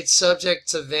was made subject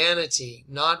to vanity,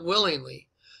 not willingly,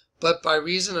 but by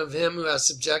reason of him who has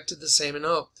subjected the same in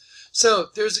hope. So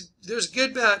there's a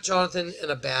good bad Jonathan and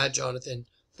a bad Jonathan.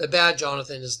 The bad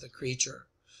Jonathan is the creature,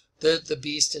 the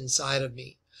beast inside of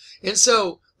me. And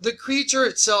so the creature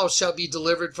itself shall be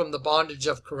delivered from the bondage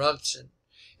of corruption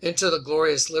into the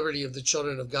glorious liberty of the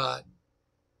children of God.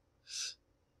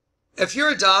 If you're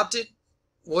adopted,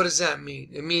 what does that mean?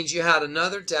 It means you had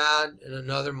another dad and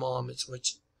another mom. It's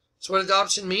what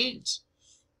adoption means.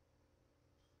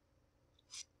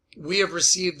 we have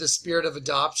received the spirit of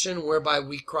adoption, whereby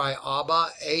we cry, Abba,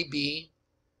 A-B,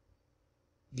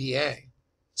 B-A.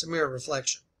 It's a mirror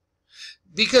reflection.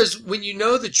 Because when you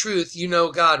know the truth, you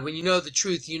know God. When you know the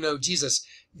truth, you know Jesus.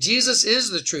 Jesus is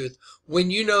the truth.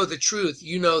 When you know the truth,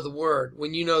 you know the Word.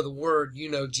 When you know the Word, you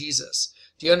know Jesus.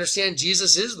 Do you understand?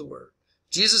 Jesus is the Word.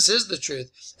 Jesus is the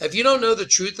truth. If you don't know the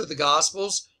truth of the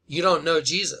Gospels, you don't know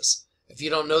Jesus. If you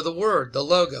don't know the Word, the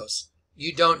Logos,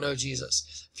 you don't know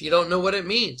Jesus. If you don't know what it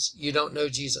means, you don't know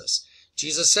Jesus.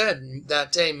 Jesus said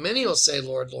that day, many will say,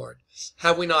 Lord, Lord,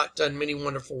 have we not done many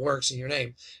wonderful works in your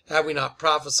name? Have we not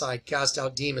prophesied, cast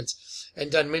out demons, and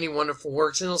done many wonderful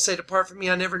works? And he'll say, depart from me,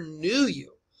 I never knew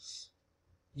you,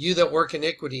 you that work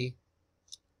iniquity.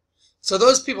 So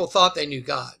those people thought they knew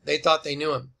God. They thought they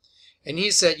knew him. And he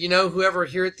said, you know, whoever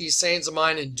heareth these sayings of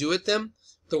mine and doeth them,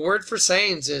 the word for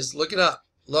sayings is, look it up,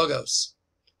 Logos,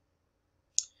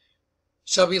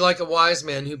 shall be like a wise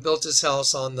man who built his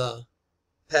house on the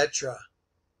Petra.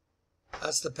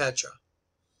 That's the Petra.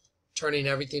 Turning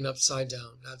everything upside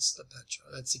down. That's the Petra.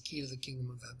 That's the key to the kingdom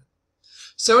of heaven.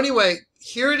 So anyway,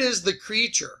 here it is, the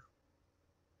creature.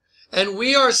 And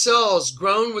we ourselves,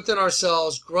 grown within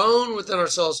ourselves,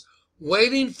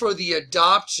 waiting for the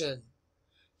adoption,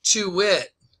 to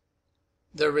wit,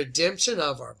 the redemption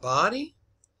of our body.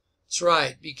 That's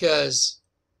right, because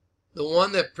the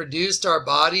one that produced our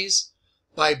bodies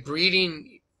by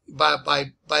breeding, by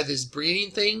this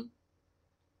breeding thing,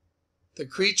 the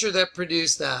creature that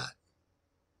produced that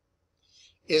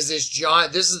is this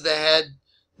giant. This is the head.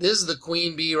 This is the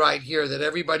queen bee right here that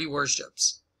everybody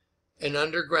worships. And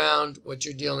underground, what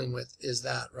you're dealing with is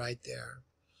that right there.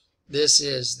 This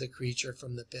is the creature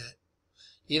from the pit.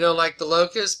 You know, like the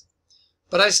locust.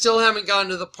 But I still haven't gotten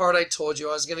to the part I told you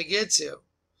I was going to get to.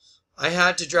 I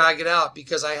had to drag it out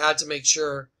because I had to make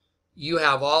sure you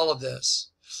have all of this.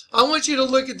 I want you to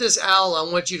look at this owl. I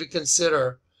want you to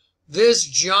consider this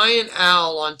giant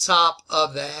owl on top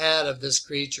of the head of this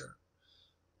creature.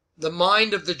 The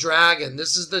mind of the dragon.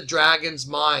 This is the dragon's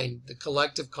mind, the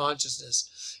collective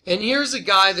consciousness. And here's a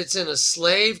guy that's in a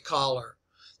slave collar.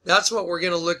 That's what we're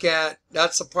going to look at.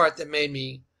 That's the part that made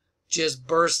me just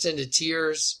burst into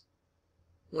tears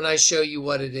when I show you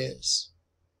what it is.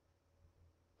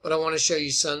 But I want to show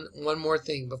you one more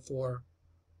thing before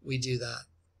we do that.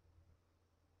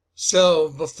 So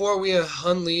before we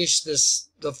unleash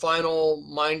the final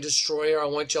mind destroyer, I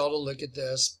want y'all to look at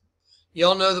this.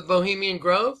 Y'all know the Bohemian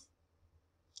Grove?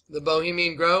 The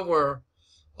Bohemian Grove, where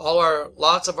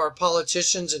lots of our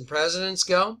politicians and presidents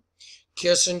go.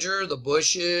 Kissinger, the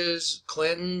Bushes,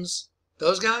 Clintons,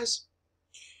 those guys.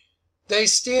 They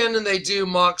stand and they do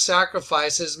mock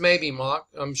sacrifices, maybe mock.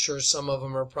 I'm sure some of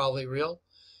them are probably real.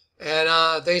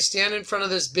 And they stand in front of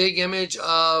this big image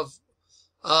of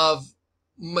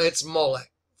it's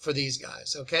Molech for these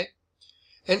guys, okay?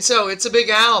 And so it's a big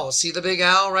owl. See the big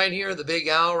owl right here? The big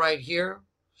owl right here?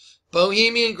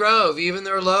 Bohemian Grove, even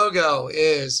their logo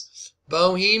is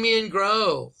Bohemian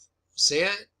Grove. See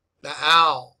it? The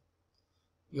owl.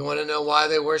 You want to know why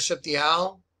they worship the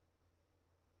owl?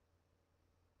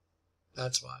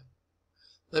 That's why.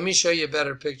 Let me show you a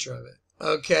better picture of it.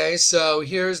 Okay, so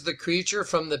here's the creature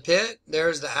from the pit.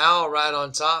 There's the owl right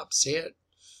on top. See it?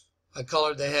 I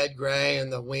colored the head gray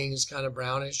and the wings kind of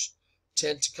brownish,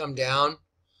 tint to come down.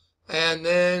 And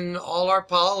then all our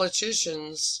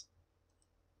politicians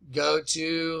go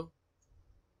to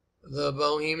the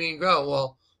Bohemian Grove.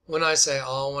 Well, when I say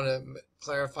all, I want to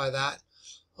clarify that.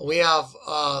 We have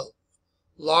a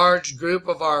large group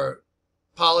of our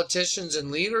politicians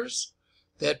and leaders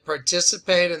that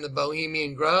participate in the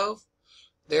Bohemian Grove.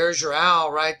 There's your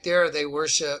owl right there. They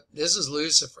worship. This is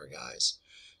Lucifer, guys.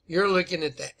 You're looking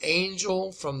at the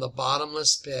angel from the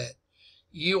bottomless pit.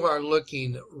 You are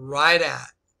looking right at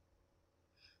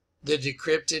the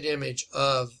decrypted image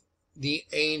of the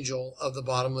angel of the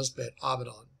bottomless pit,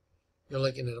 Abaddon. You're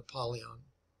looking at Apollyon.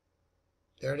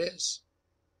 There it is.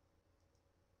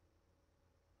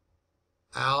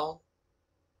 Owl.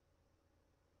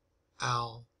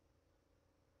 Owl.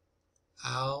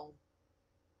 Owl.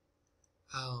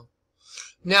 Owl.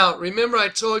 Now, remember I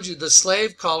told you the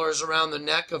slave collar is around the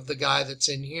neck of the guy that's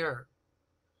in here.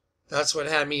 That's what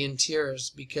had me in tears,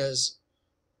 because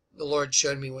the Lord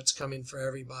showed me what's coming for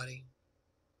everybody.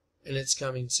 And it's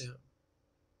coming soon.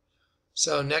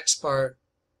 So next part,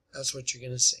 that's what you're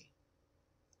going to see.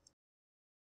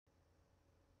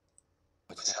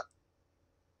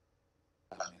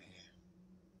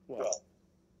 Well,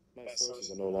 my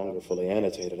sources are no longer fully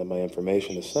annotated and my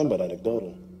information is somewhat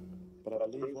anecdotal. But I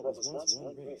believe what was once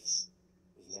one race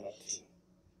is now two.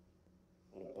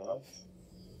 One above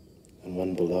and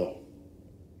one below.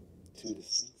 Two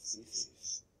distinct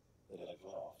species. that have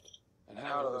evolved. And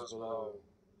how do those below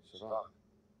survive?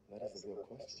 That is the real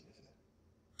question, isn't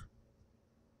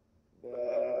it?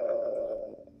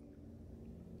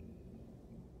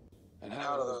 And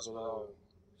how do those below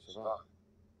survive?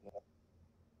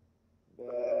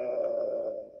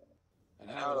 And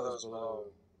how do those below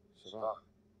survive?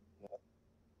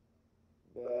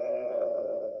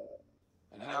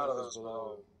 And how do those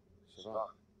below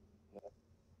survive?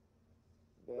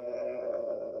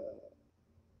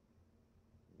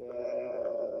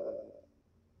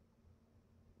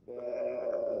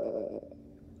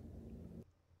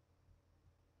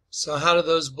 So how do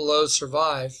those below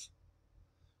survive?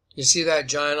 You see that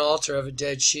giant altar of a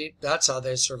dead sheep? That's how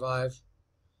they survive.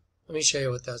 Let me show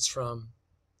you what that's from.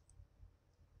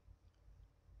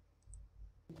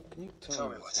 Can you tell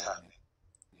me what's happening?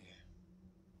 Yeah.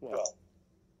 Well,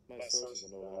 my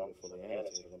sources are no longer fully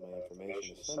annotated and my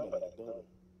information is somewhat anecdotal.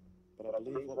 But I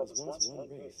believe what was once one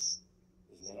race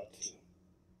is now two.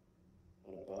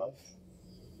 One above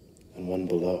and one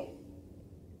below.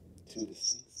 Two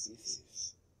distinct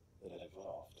species that have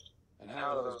evolved. And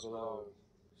how do those below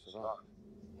survive?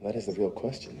 That is the real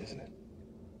question, isn't it?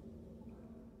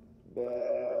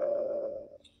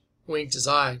 Winked his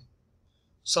eye.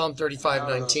 Psalm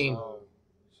 35:19.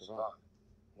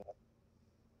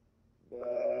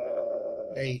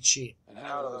 They eat sheep. And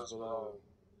how do those below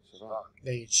survive?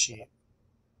 They eat sheep.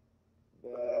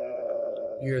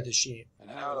 You're the sheep. And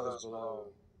how do those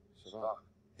below survive?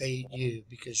 They eat you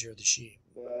because you're the sheep.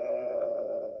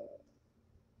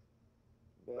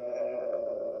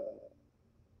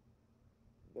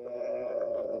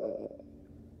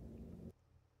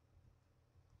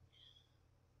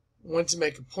 I want to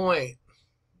make a point.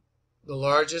 The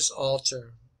largest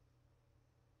altar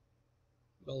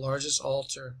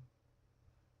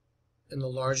and the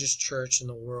largest church in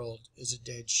the world is a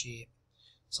dead sheep.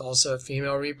 It's also a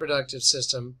female reproductive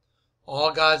system.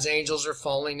 All God's angels are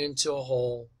falling into a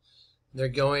hole.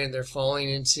 They're falling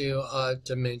into a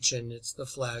dimension. It's the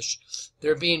flesh.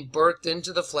 They're being birthed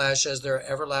into the flesh as their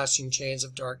everlasting chains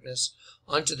of darkness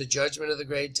unto the judgment of the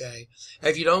great day.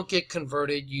 If you don't get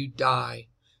converted, you die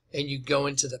and you go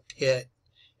into the pit,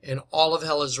 and all of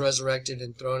hell is resurrected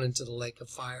and thrown into the lake of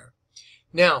fire.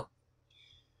 Now,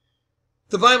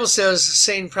 the Bible says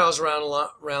Satan prowls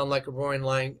around like a roaring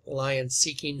lion,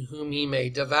 seeking whom he may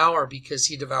devour, because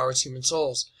he devours human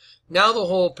souls. Now the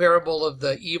whole parable of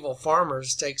the evil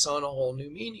farmers takes on a whole new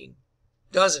meaning,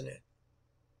 doesn't it?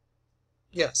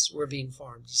 Yes, we're being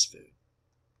farmed as food.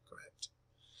 Correct.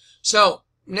 So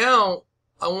now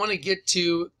I want to get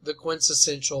to the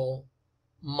quintessential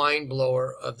mind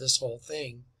blower of this whole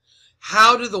thing.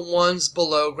 How do the ones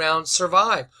below ground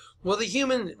survive? Well, the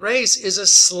human race is a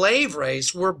slave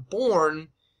race. We're born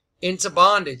into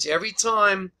bondage. Every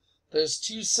time those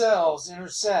two cells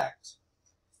intersect,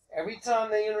 they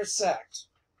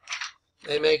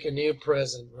make a new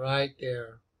prison right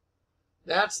there.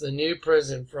 That's the new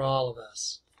prison for all of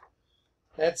us.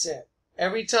 That's it.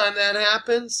 Every time that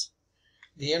happens,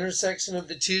 the intersection of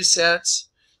the two sets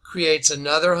creates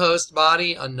another host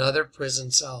body, another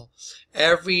prison cell.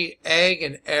 Every egg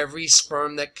and every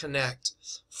sperm that connect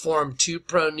form two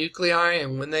pronuclei,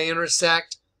 and when they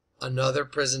intersect, another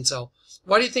prison cell.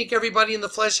 Why do you think everybody in the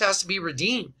flesh has to be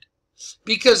redeemed?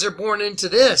 Because they're born into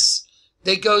this.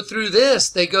 They go through this.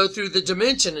 They go through the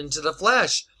dimension into the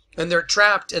flesh, and they're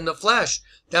trapped in the flesh.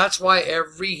 That's why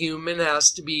every human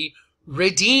has to be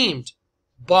redeemed,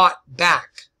 bought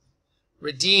back,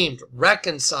 redeemed,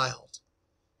 reconciled.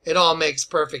 It all makes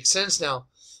perfect sense now.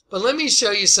 But let me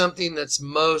show you something that's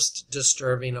most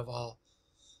disturbing of all,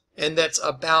 and that's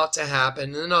about to happen.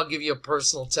 And then I'll give you a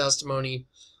personal testimony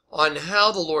on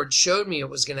how the Lord showed me it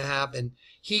was going to happen.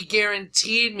 He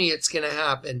guaranteed me it's going to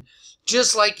happen.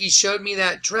 Just like he showed me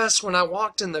that dress when I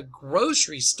walked in the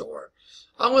grocery store.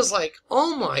 I was like,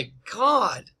 oh my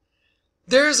God,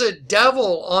 there's a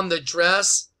devil on the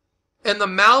dress, and the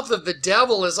mouth of the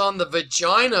devil is on the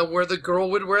vagina where the girl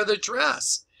would wear the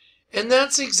dress. And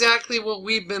that's exactly what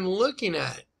we've been looking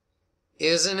at,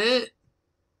 isn't it?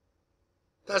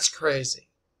 That's crazy.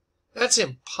 That's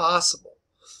impossible.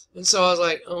 And so I was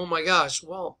like, oh my gosh,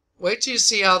 well, wait till you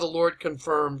see how the Lord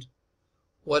confirmed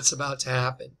what's about to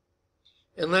happen.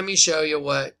 And let me show you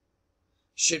what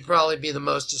should probably be the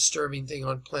most disturbing thing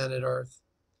on planet Earth.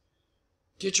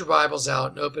 Get your Bibles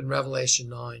out and open Revelation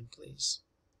 9, please.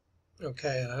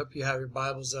 Okay, I hope you have your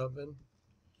Bibles open.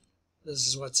 This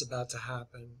is what's about to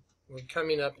happen. We're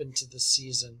coming up into the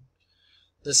season.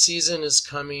 The season is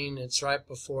coming. It's right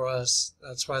before us.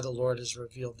 That's why the Lord has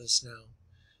revealed this now.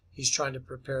 He's trying to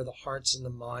prepare the hearts and the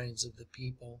minds of the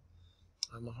people.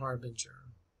 I'm a harbinger.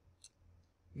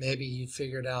 Maybe you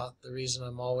figured out the reason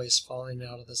I'm always falling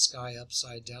out of the sky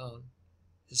upside down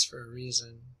is for a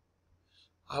reason.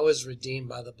 I was redeemed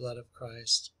by the blood of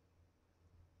Christ.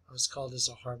 I was called as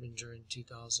a harbinger in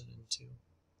 2002.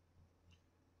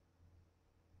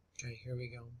 Okay, here we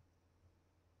go.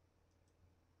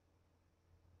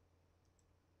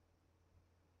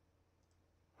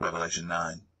 Revelation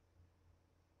 9.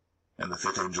 And the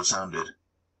fifth angel sounded,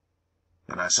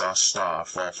 and I saw a star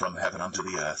fall from heaven unto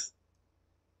the earth,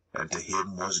 and to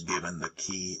him was given the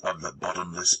key of the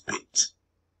bottomless pit.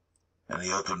 And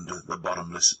he opened the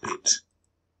bottomless pit,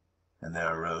 and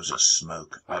there arose a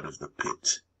smoke out of the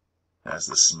pit, as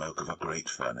the smoke of a great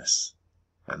furnace,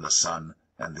 and the sun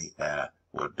and the air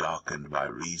were darkened by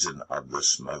reason of the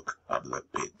smoke of the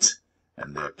pit.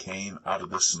 And there came out of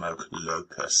the smoke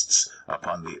locusts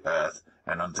upon the earth,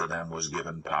 and unto them was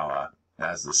given power,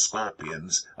 as the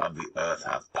scorpions of the earth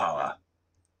have power.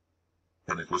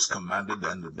 And it was commanded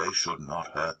then that they should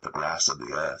not hurt the grass of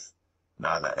the earth,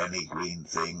 neither any green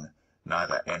thing,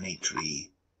 neither any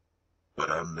tree, but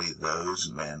only those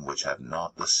men which have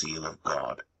not the seal of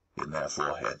God in their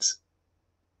foreheads.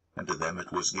 And to them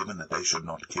it was given that they should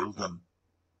not kill them,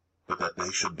 but that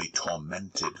they should be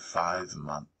tormented 5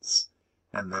 months.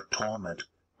 And their torment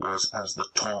was as the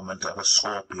torment of a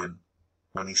scorpion,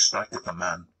 when he striketh a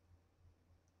man.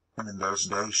 And in those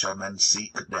days shall men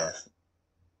seek death,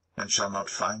 and shall not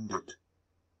find it,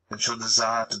 and shall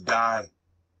desire to die,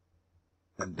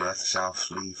 and death shall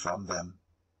flee from them.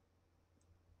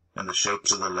 And the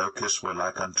shapes of the locusts were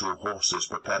like unto horses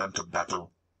prepared unto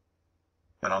battle,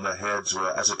 and on their heads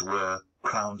were as it were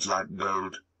crowns like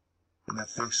gold, and their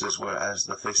faces were as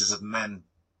the faces of men,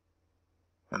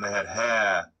 and they had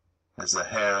hair as the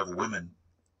hair of women,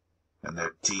 and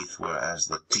their teeth were as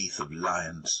the teeth of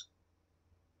lions,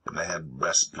 and they had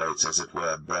breastplates as it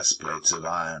were breastplates of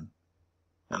iron,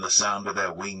 and the sound of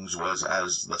their wings was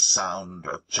as the sound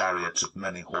of chariots of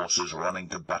many horses running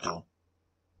to battle.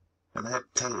 And they had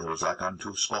tails like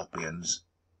unto scorpions,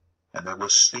 and there were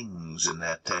stings in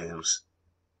their tails,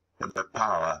 and their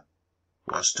power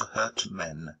was to hurt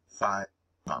men 5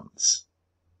 months.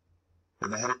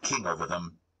 And they had a king over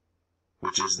them,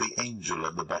 which is the angel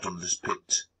of the bottomless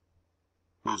pit,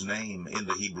 whose name in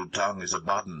the Hebrew tongue is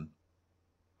Abaddon,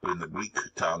 but in the Greek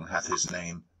tongue hath his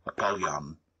name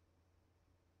Apollyon.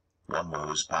 1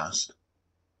 woe is past,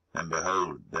 and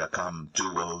behold, there come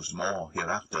 2 woes more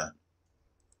hereafter.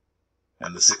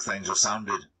 And the sixth angel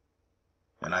sounded,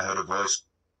 and I heard a voice.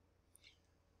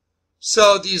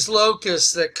 So these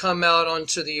locusts that come out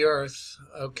onto the earth,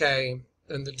 okay,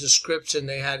 in the description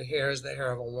they had hair as the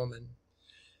hair of a woman,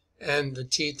 and the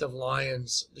teeth of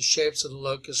lions. The shapes of the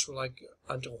locusts were like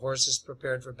unto horses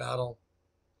prepared for battle,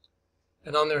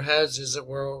 and on their heads, as it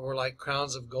were like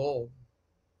crowns of gold.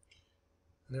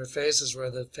 And their faces were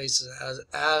the faces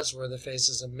as were the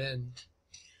faces of men.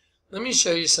 Let me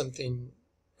show you something,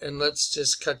 and let's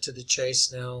just cut to the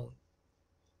chase now.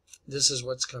 This is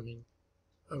what's coming.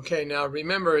 Okay, now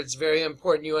remember, it's very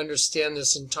important you understand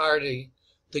this entirety.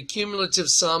 The cumulative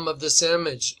sum of this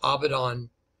image, Abaddon,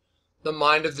 the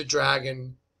mind of the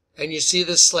dragon. And you see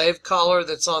the slave collar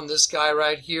that's on this guy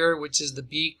right here, which is the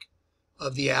beak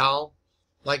of the owl,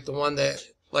 like the one that,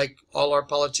 like all our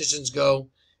politicians go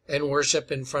and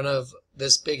worship in front of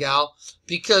this big owl,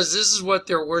 because this is what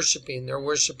they're worshiping. They're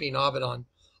worshiping Abaddon,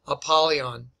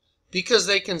 Apollyon, because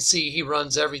they can see he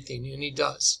runs everything, and he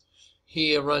does.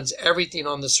 He runs everything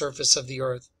on the surface of the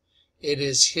earth. It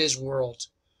is his world.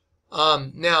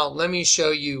 Now, let me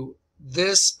show you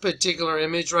this particular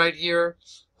image right here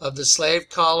of the slave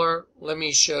collar. Let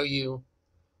me show you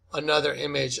another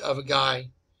image of a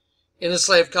guy in a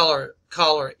slave collar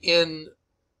in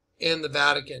the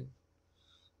Vatican.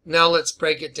 Now let's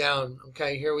break it down.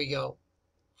 Okay, here we go.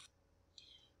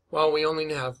 Well, we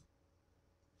only have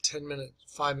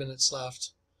 5 minutes left.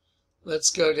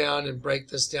 Let's go down and break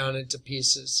this down into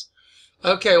pieces.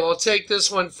 Okay, well, take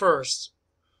this one first.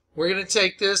 We're going to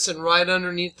take this, and right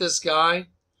underneath this guy,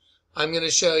 I'm going to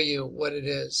show you what it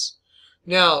is.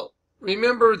 Now,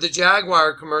 remember the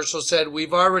Jaguar commercial said,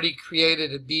 we've already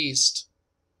created a beast.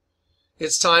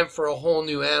 It's time for a whole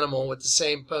new animal with the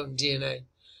same potent DNA.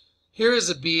 Here is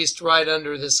a beast right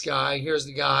under this guy. Here's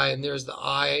the guy, and there's the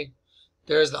eye.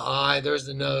 There's the eye. There's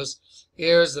the nose.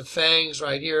 Here's the fangs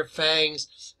right here,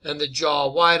 fangs, and the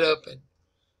jaw wide open.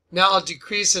 Now I'll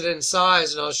decrease it in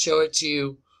size, and I'll show it to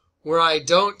you where I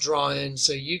don't draw in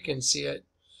so you can see it.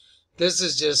 This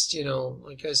is just,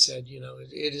 like I said,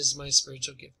 it is my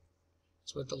spiritual gift.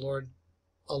 It's what the Lord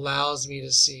allows me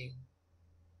to see.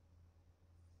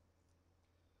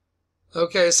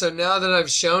 Okay, so now that I've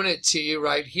shown it to you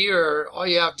right here, all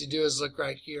you have to do is look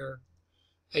right here.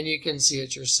 and you can see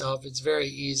it yourself. It's very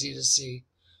easy to see.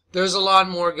 There's a lot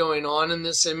more going on in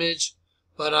this image,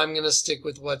 but I'm going to stick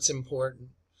with what's important.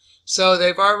 So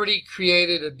they've already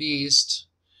created a beast.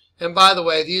 And by the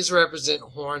way, these represent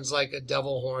horns like a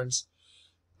devil horns.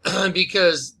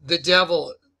 Because the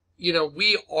devil, you know,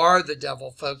 we are the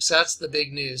devil, folks. That's the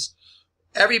big news.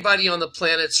 Everybody on the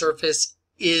planet's surface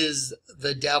is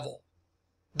the devil.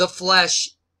 The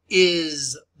flesh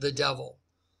is the devil.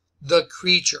 The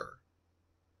creature.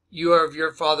 You are of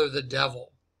your father, the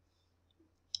devil.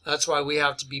 That's why we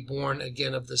have to be born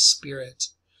again of the Spirit.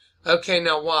 Okay,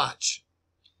 now watch.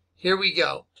 Here we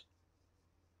go.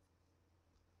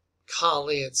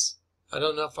 Golly, I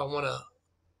don't know if I want to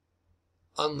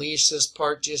unleash this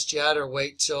part just yet or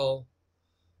wait till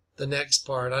the next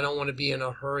part. I don't want to be in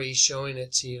a hurry showing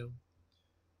it to you.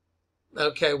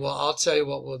 Okay, well, I'll tell you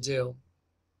what we'll do.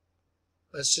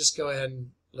 Let's just go ahead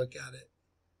and look at it.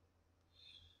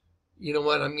 You know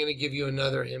what? I'm going to give you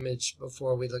another image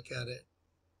before we look at it.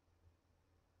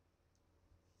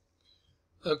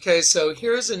 Okay, so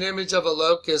here's an image of a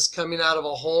locust coming out of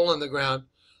a hole in the ground.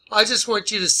 I just want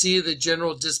you to see the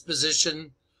general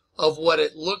disposition of what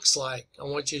it looks like. I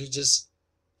want you to just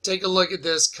take a look at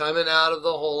this coming out of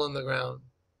the hole in the ground.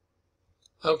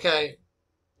 Okay,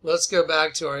 let's go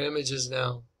back to our images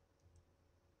now.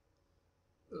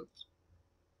 Oops.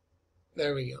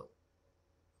 There we go.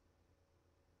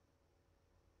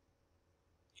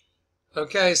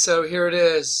 Okay, so here it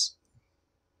is.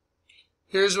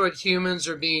 Here's what humans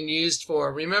are being used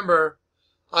for. Remember,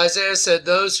 Isaiah said,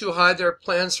 those who hide their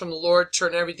plans from the Lord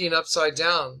turn everything upside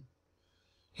down.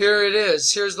 Here it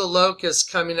is. Here's the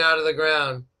locust coming out of the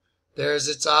ground. There's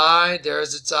its eye.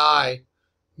 There's its eye.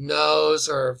 Nose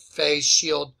or face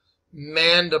shield.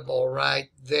 Mandible right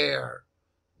there.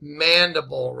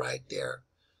 Mandible right there.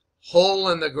 Hole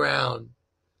in the ground.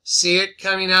 See it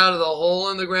coming out of the hole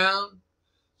in the ground?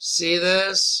 See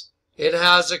this? It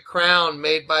has a crown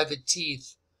made by the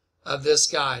teeth of this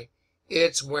guy.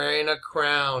 It's wearing a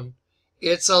crown.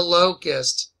 It's a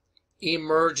locust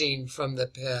emerging from the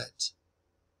pit.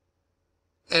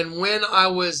 And when I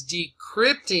was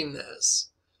decrypting this,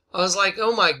 I was like,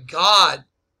 oh my God,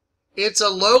 it's a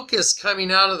locust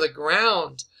coming out of the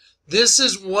ground. This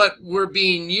is what we're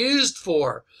being used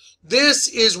for. This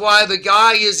is why the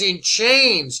guy is in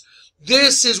chains.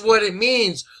 This is what it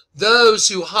means. Those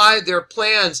who hide their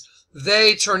plans,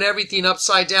 they turn everything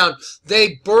upside down.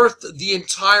 They birthed the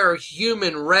entire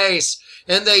human race,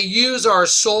 and they use our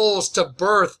souls to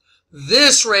birth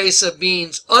this race of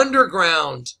beings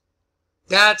underground.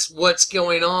 That's what's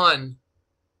going on.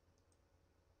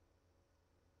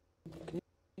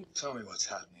 Tell me what's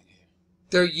happening here.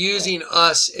 They're using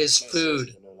us as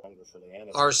food,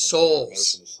 our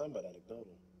souls.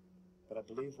 But I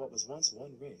believe what was once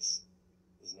one race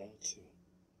is now two.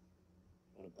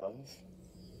 One above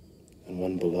and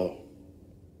one below.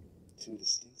 Two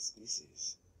distinct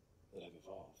species that have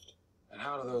evolved. And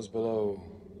how do those below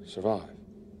survive?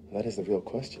 That is the real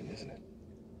question, isn't it?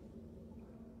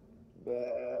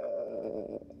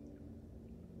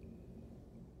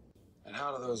 And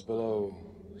how do those below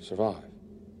survive?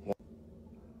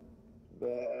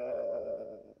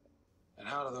 And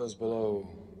how do those below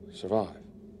survive?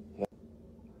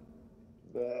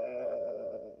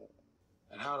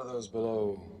 And how do those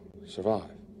below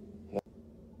survive?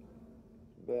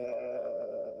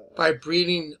 By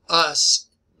breeding us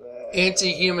into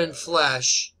human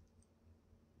flesh,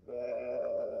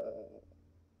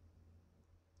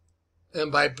 and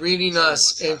by breeding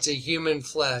us into human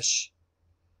flesh,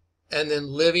 and then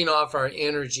living off our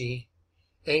energy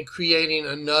and creating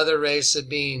another race of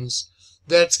beings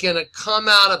that's going to come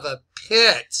out of a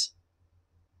pit.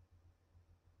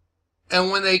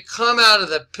 And when they come out of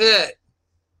the pit,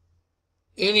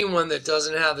 anyone that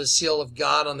doesn't have the seal of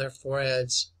God on their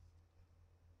foreheads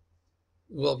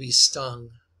will be stung.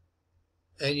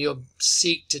 And you'll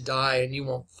seek to die and you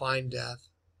won't find death.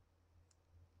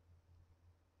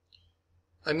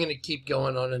 I'm going to keep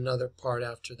going on another part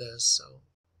after this, so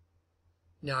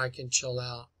now I can chill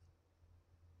out.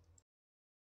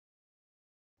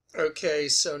 Okay,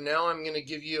 so now I'm going to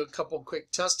give you a couple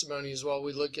quick testimonies while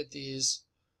we look at these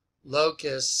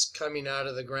locusts coming out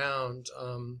of the ground.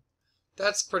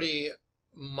 That's pretty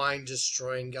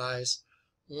mind-destroying, guys.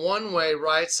 One way,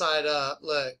 right side up.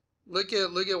 Look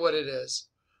at what it is.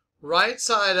 Right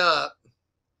side up.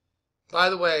 By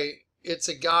the way, it's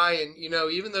a guy, and you know,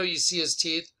 even though you see his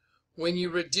teeth, when you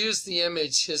reduce the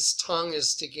image, his tongue is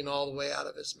sticking all the way out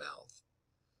of his mouth.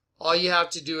 All you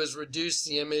have to do is reduce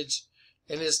the image,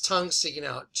 and his tongue sticking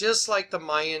out, just like the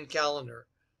Mayan calendar,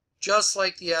 just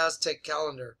like the Aztec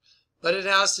calendar. but it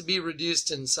has to be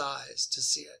reduced in size to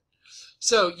see it.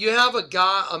 So you have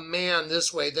a man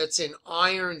this way that's in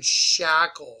iron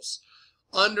shackles.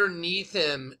 Underneath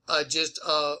him, just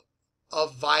a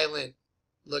violent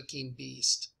looking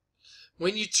beast.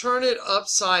 When you turn it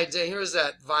upside down, here's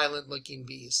that violent looking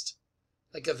beast,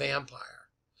 like a vampire.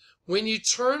 When you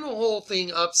turn the whole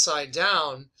thing upside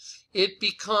down, it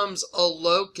becomes a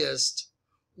locust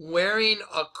wearing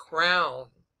a crown.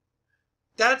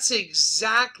 That's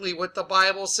exactly what the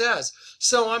Bible says.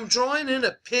 So I'm drawing in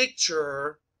a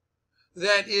picture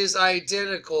that is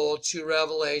identical to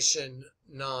Revelation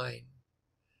 9.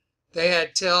 They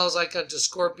had tails like unto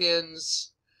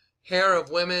scorpions, hair of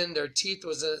women, their teeth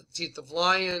was the teeth of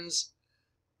lions.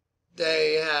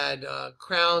 They had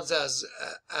crowns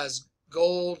as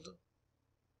gold.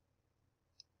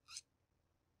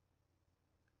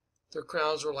 Their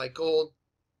crowns were like gold.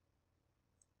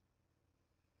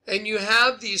 And you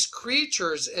have these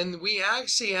creatures, and we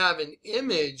actually have an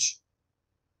image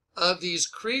of these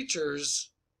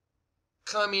creatures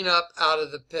coming up out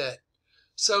of the pit.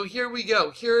 So here we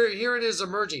go. Here it is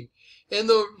emerging. And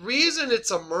the reason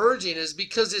it's emerging is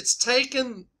because it's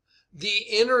taken the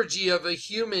energy of a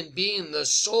human being, the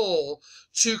soul,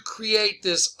 to create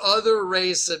this other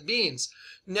race of beings.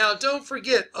 Now, don't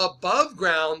forget, above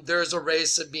ground, there's a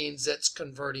race of beings that's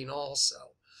converting also.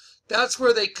 That's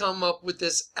where they come up with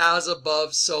this as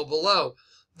above, so below.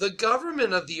 The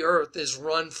government of the earth is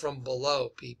run from below,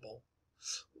 people.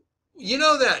 You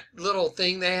know that little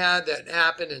thing they had that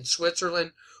happened in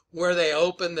Switzerland where they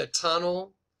opened the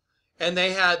tunnel and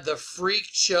they had the freak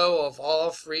show of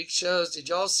all freak shows? Did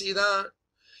y'all see that?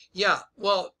 Yeah,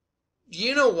 well,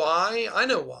 you know why? I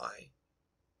know why.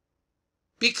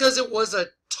 Because it was a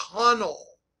tunnel.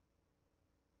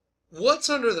 What's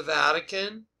under the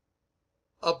Vatican?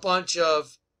 A bunch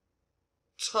of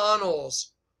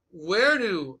tunnels. Where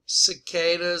do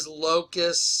cicadas,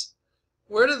 locusts,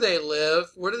 where do they live?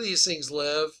 Where do these things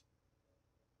live?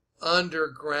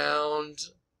 Underground,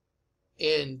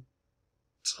 in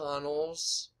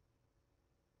tunnels.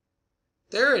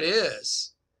 There it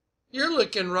is. You're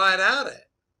looking right at it.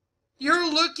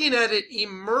 You're looking at it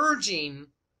emerging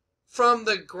from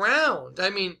the ground. I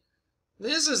mean,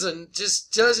 this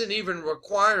just doesn't even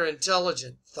require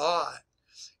intelligent thought.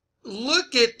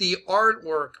 Look at the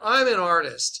artwork. I'm an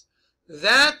artist.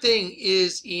 That thing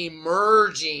is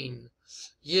emerging.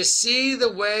 You see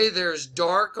the way there's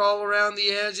dark all around the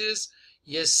edges?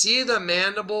 You see the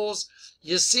mandibles?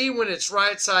 You see when it's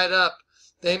right side up,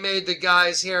 they made the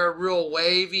guy's hair real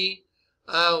wavy.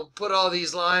 Put all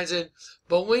these lines in.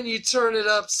 But when you turn it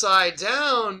upside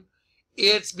down,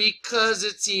 it's because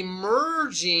it's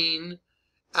emerging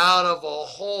out of a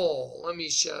hole. Let me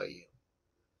show you.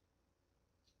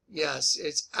 Yes,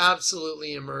 it's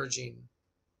absolutely emerging.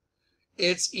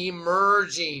 It's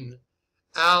emerging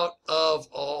out of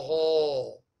a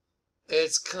hole.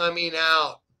 It's coming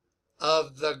out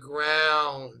of the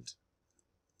ground.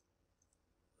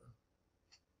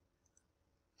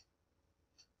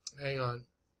 Hang on.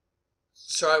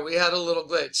 Sorry, we had a little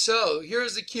glitch. So,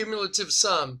 here's the cumulative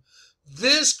sum.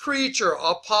 This creature,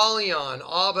 Apollyon,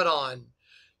 Abaddon,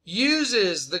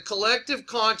 uses the collective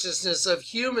consciousness of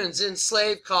humans in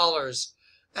slave collars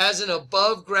as an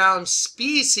above-ground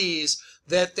species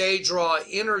that they draw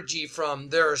energy from,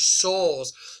 their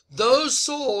souls. Those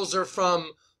souls are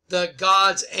from the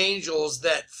God's angels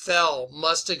that fell,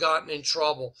 must have gotten in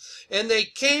trouble. And they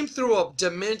came through a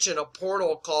dimension, a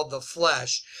portal called the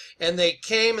flesh. And they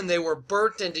came and they were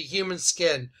burnt into human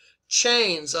skin.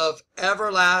 Chains of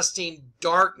everlasting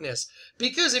darkness.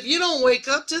 Because if you don't wake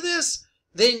up to this,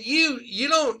 then you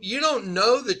don't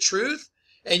know the truth,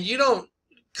 and you don't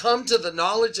come to the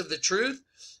knowledge of the truth,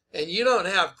 and you don't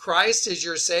have Christ as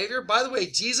your Savior. By the way,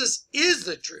 Jesus is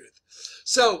the truth.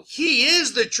 So he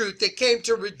is the truth that came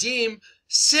to redeem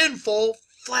sinful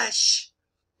flesh.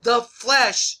 The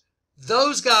flesh,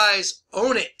 those guys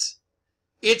own it.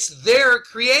 It's their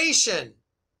creation.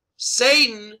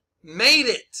 Satan made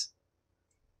it.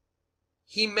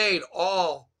 He made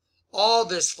all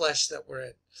this flesh that we're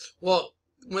in. Well,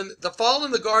 when the fall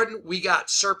in the garden, we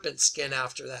got serpent skin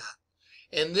after that.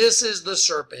 And this is the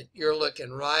serpent. You're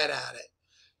looking right at it.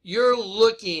 You're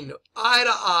looking eye to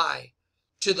eye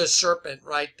to the serpent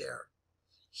right there.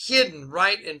 Hidden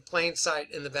right in plain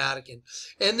sight in the Vatican.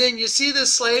 And then you see the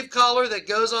slave collar that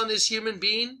goes on this human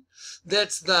being?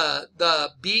 That's the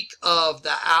beak of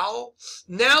the owl.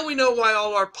 Now we know why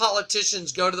all our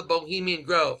politicians go to the Bohemian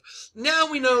Grove. Now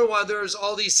we know why there's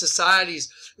all these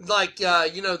societies like,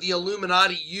 the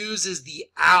Illuminati uses the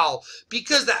owl.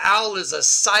 Because the owl is a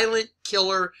silent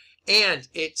killer and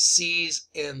it sees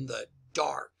in the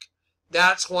dark.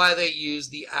 That's why they use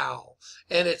the owl.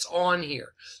 And it's on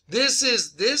here. This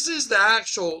is the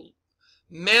actual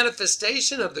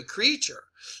manifestation of the creature.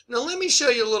 Now let me show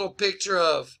you a little picture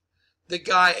of the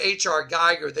guy H.R.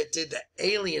 Geiger that did the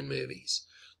Alien movies.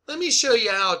 Let me show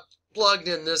you how plugged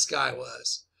in this guy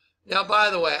was. Now, by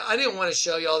the way, I didn't want to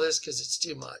show you all this because it's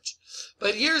too much.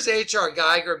 But here's H.R.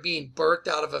 Geiger being birthed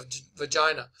out of a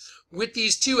vagina with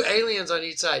these two aliens on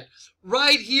each side.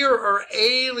 Right here are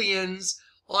aliens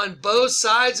on both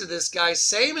sides of this guy,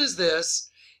 same as this.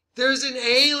 There's an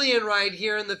alien right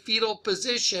here in the fetal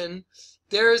position.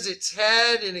 There's its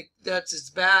head, and that's its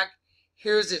back.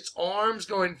 Here's its arms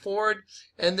going forward,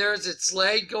 and there's its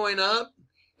leg going up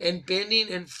and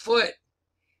bending and foot.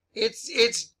 It's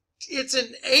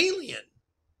an alien.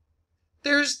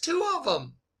 There's two of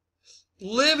them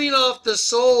living off the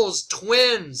souls,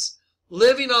 twins,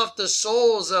 living off the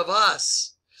souls of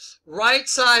us. Right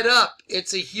side up,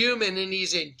 it's a human, and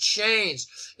he's in chains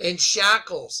and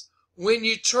shackles. When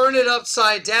you turn it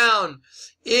upside down,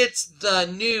 it's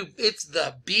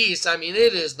the beast. I mean,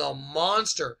 it is the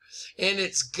monster, and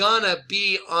it's gonna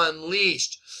be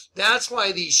unleashed. That's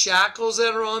why these shackles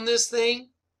that are on this thing,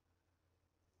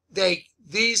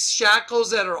 these shackles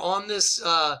that are on this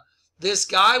this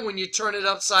guy, when you turn it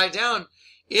upside down,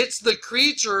 it's the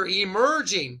creature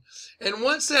emerging. And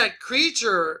once that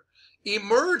creature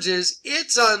emerges,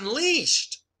 it's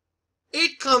unleashed.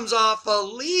 It comes off a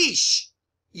leash.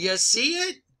 You see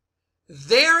it?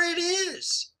 There it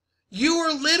is. You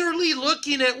are literally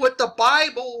looking at what the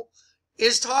Bible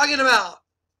is talking about.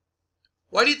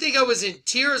 Why do you think I was in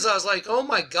tears? I was like, oh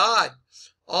my God,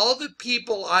 all the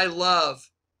people I love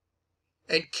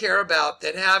and care about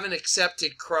that haven't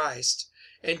accepted Christ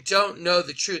and don't know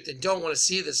the truth and don't want to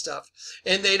see this stuff,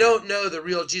 and they don't know the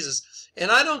real Jesus.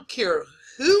 And I don't care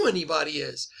who anybody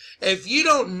is. If you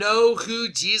don't know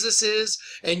who Jesus is,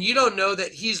 and you don't know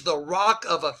that he's the rock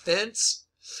of offense,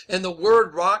 and the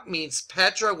word rock means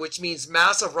Petra, which means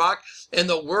massive rock, and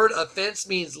the word offense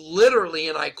means literally,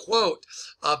 and I quote,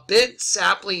 a bent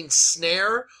sapling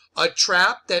snare, a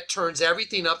trap that turns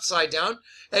everything upside down.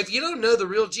 If you don't know the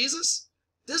real Jesus,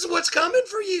 this is what's coming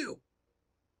for you.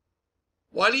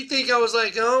 Why do you think I was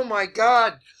like, oh my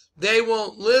God, they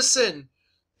won't listen?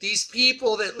 These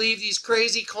people that leave these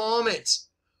crazy comments.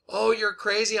 Oh, you're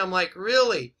crazy. I'm like,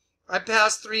 really? I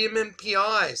passed 3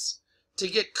 MMPIs to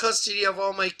get custody of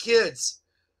all my kids.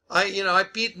 I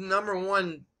beat the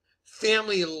 #1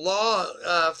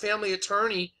 family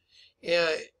attorney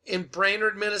in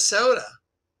Brainerd, Minnesota.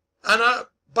 And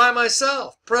by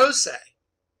myself, pro se.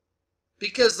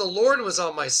 Because the Lord was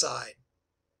on my side.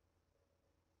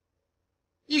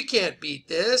 You can't beat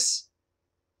this.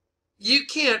 You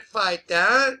can't fight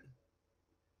that.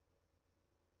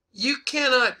 You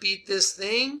cannot beat this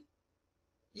thing.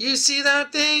 You see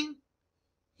that thing?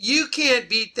 You can't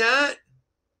beat that.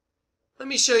 Let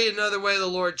me show you another way the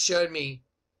Lord showed me.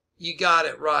 You got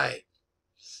it right.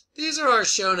 These are our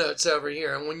show notes over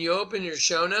here. And when you open your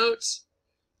show notes,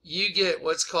 you get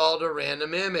what's called a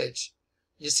random image.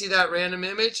 You see that random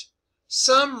image?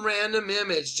 Some random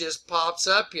image just pops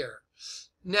up here.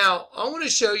 Now, I want to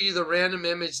show you the random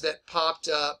image that popped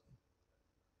up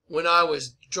when I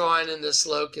was drawing in this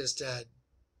locust head.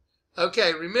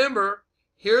 Okay, remember,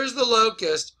 here's the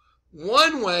locust.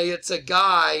 One way, it's a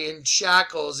guy in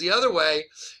shackles. The other way,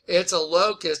 it's a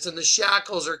locust, and the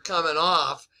shackles are coming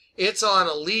off. It's on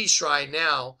a leash right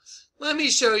now. Let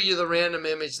me show you the random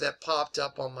image that popped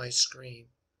up on my screen.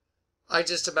 I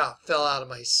just about fell out of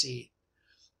my seat.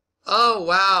 Oh,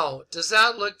 wow. Does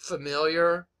that look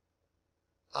familiar?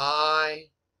 Eye,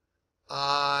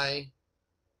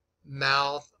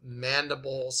 mouth,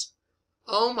 mandibles.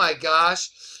 Oh my gosh.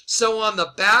 So on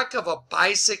the back of a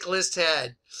bicyclist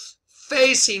head,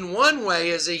 facing one way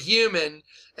is a human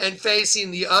and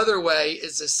facing the other way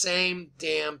is the same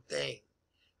damn thing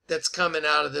that's coming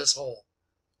out of this hole.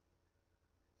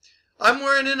 I'm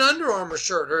wearing an Under Armour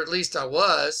shirt, or at least I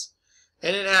was,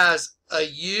 and it has a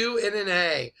U and an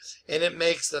A, and it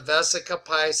makes the Vesica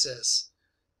Piscis.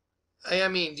 I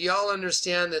mean, do y'all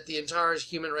understand that the entire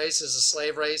human race is a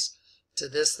slave race to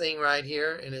this thing right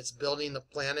here, and it's building the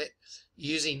planet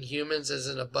using humans as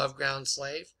an above-ground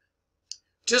slave?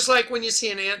 Just like when you see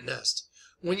an ant nest.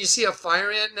 When you see a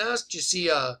fire ant nest, you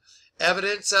see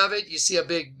evidence of it. You see a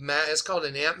big, it's called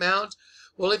an ant mound.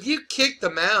 Well, if you kick the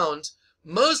mound,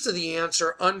 most of the ants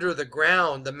are under the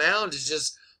ground. The mound is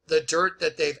just the dirt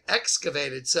that they've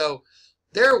excavated. So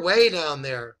they're way down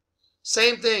there.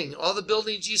 Same thing. All the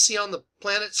buildings you see on the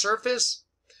planet's surface,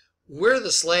 we're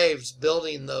the slaves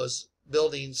building those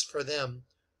buildings for them,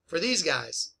 for these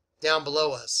guys down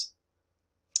below us.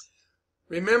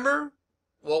 Remember,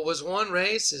 what was one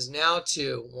race is now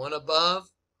two, one above,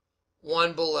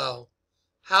 one below.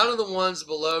 How do the ones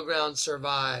below ground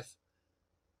survive?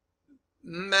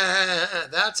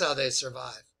 That's how they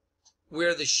survive.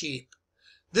 We're the sheep.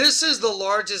 This is the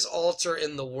largest altar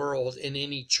in the world in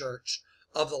any church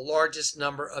of the largest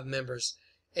number of members.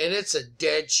 And it's a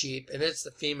dead sheep, and it's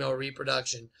the female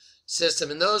reproduction system.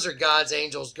 And those are God's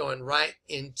angels going right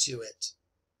into it.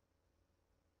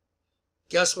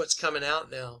 Guess what's coming out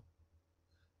now?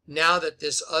 Now that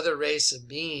this other race of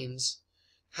beings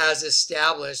has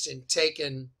established and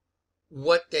taken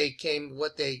what they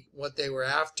were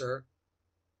after,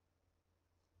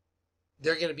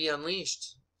 they're going to be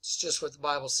unleashed. It's just what the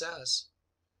Bible says.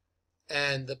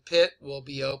 And the pit will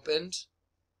be opened,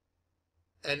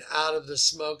 and out of the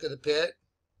smoke of the pit,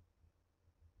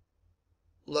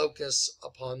 locusts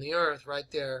upon the earth, right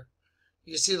there.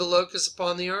 You see the locusts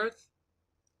upon the earth?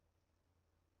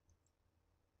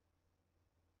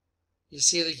 You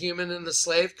see the human in the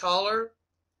slave collar?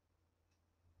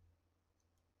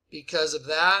 Because of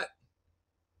that,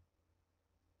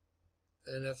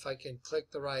 and if I can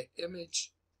click the right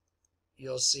image,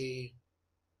 you'll see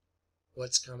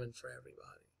what's coming for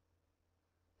everybody.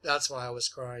 That's why I was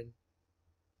crying.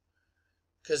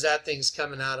 Because that thing's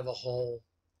coming out of a hole.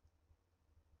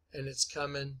 And it's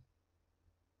coming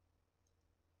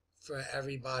for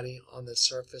everybody on the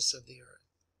surface of the earth.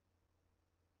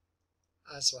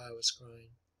 That's why I was crying.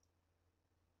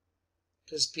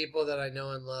 Because people that I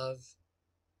know and love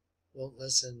won't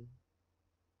listen.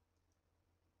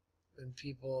 And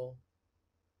people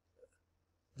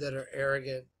that are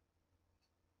arrogant,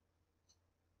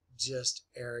 just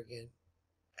arrogant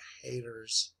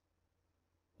haters,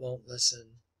 won't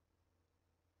listen.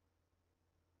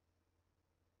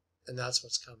 And that's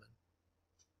what's coming.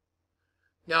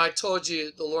 Now, I told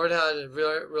you the Lord had a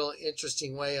real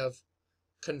interesting way of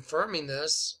confirming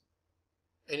this,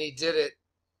 and he did it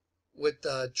with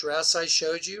the dress I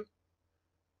showed you.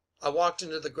 I walked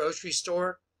into the grocery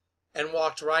store and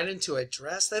walked right into a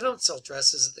dress. They don't sell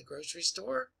dresses at the grocery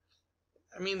store.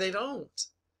 I mean, they don't.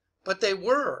 But they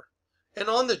were. And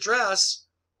on the dress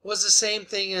was the same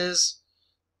thing as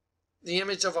the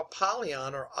image of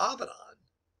Apollyon or Abaddon.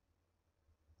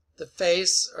 The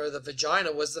face, or the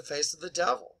vagina, was the face of the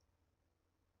devil.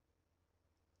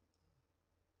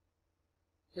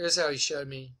 Here's how he showed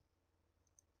me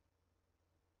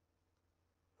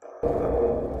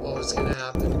what was going to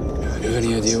happen. Do you have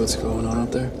any idea what's going on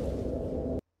out there?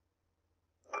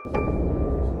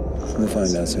 We'll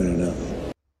find out soon enough.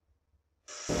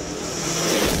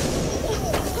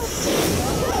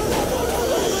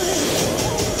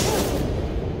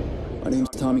 My name's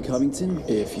Tommy Covington.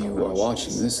 If you are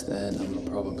watching this, then I'm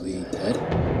probably dead.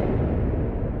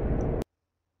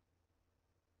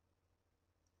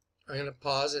 I'm going to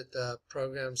pause it. The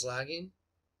program's lagging.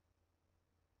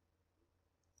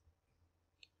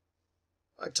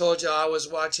 I told you I was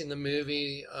watching the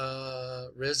movie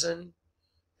Risen,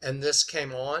 and this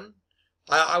came on.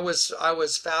 I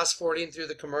was fast forwarding through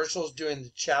the commercials, doing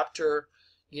the chapter,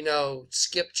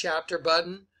 skip chapter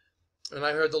button, and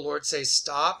I heard the Lord say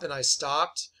stop, and I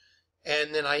stopped,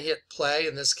 and then I hit play,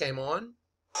 and this came on.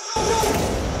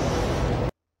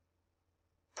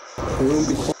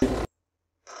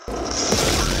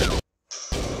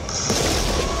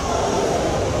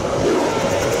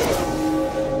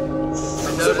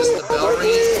 Notice the bell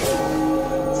ringing.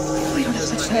 We don't have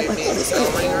Because much my time name left on means this bell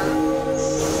game. ringer.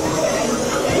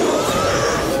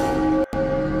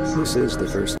 This is the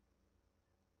first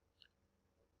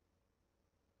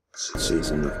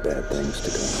season of bad things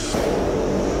to come.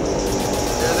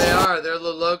 There they are. There the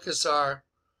locusts are.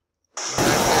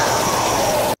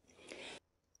 Right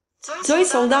Zoe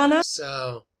Saldana. there.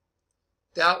 So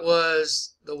that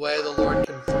was the way the Lord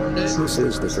confirmed it. This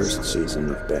is the first season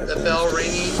of bad The things bell to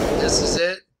ringing. This is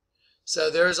it. So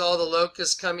there's all the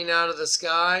locusts coming out of the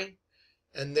sky,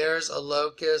 and there's a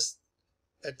locust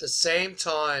at the same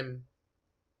time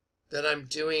that I'm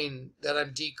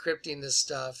decrypting this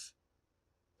stuff.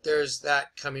 There's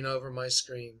that coming over my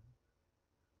screen.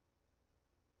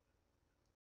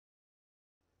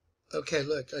 Okay,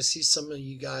 look, I see some of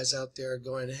you guys out there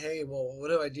going, hey, well, what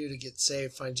do I do to get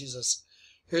saved, find Jesus?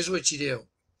 Here's what you do.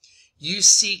 You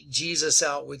seek Jesus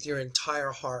out with your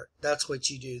entire heart. That's what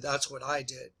you do. That's what I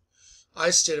did. I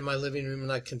stood in my living room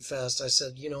and I confessed. I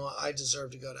said, I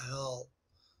deserve to go to hell.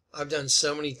 I've done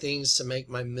so many things to make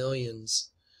my millions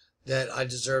that I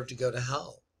deserve to go to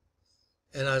hell.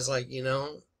 And I was like,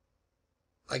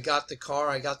 I got the car,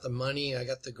 I got the money, I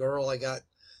got the girl, I got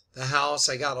the house,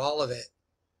 I got all of it.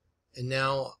 And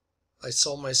now I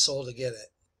sold my soul to get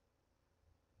it.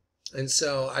 And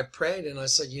so I prayed and I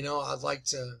said, you know, I'd like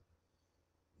to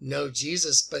know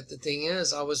Jesus. But the thing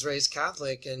is, I was raised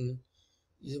Catholic and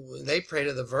they pray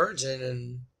to the Virgin.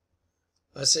 And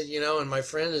I said, you know, and my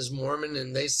friend is Mormon,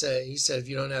 and he said, if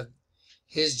you don't have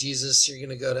his Jesus, you're going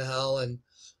to go to hell. And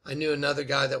I knew another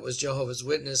guy that was Jehovah's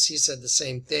Witness. He said the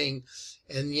same thing.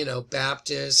 And, you know,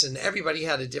 Baptist, and everybody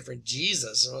had a different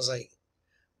Jesus. And I was like,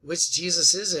 which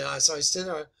Jesus is it? So I stood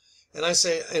there and I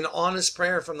say an honest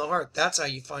prayer from the heart. That's how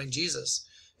you find Jesus.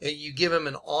 And you give him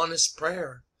an honest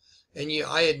prayer. And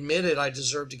I admitted I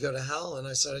deserved to go to hell. And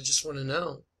I said, I just want to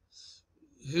know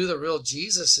who the real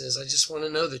Jesus is. I just want to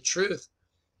know the truth.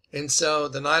 And so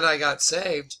the night I got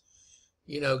saved,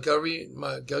 you know,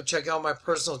 go check out my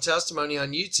personal testimony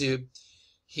on YouTube.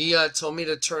 He told me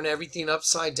to turn everything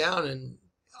upside down and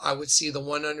I would see the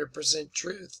 100%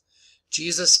 truth.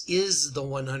 Jesus is the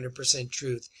 100%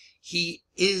 truth. He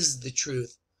is the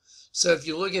truth. So if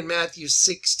you look at Matthew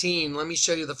 16, let me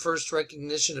show you the first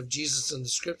recognition of Jesus in the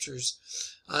scriptures.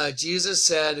 Jesus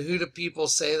said, who do people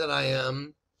say that I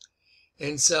am?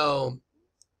 And so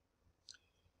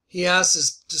he asked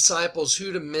his disciples,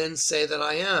 who do men say that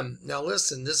I am? Now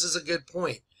listen, this is a good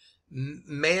point.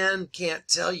 Man can't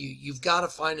tell you. You've got to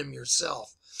find him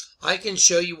yourself. I can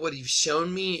show you what he's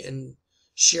shown me and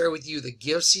share with you the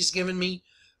gifts he's given me,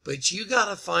 but you got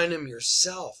to find him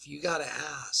yourself. You got to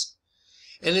ask.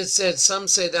 And it said, some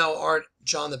say thou art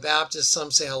John the Baptist,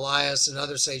 some say Elias, and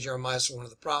others say Jeremiah or one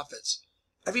of the prophets.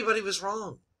 Everybody was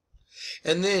wrong.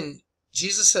 And then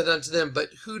Jesus said unto them, but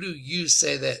who do you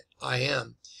say that I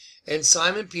am? And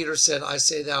Simon Peter said, I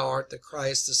say thou art the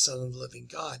Christ, the Son of the living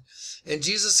God. And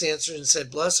Jesus answered and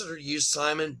said, blessed are you,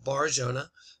 Simon Bar-Jonah.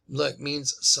 Look,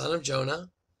 means son of Jonah.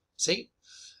 See?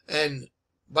 And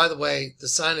by the way, the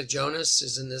sign of Jonas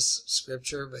is in this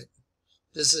scripture, but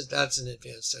that's in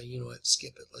advance. So you know what?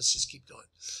 Skip it. Let's just keep going.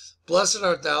 Blessed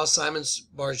art thou, Simon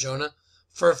Bar-Jonah,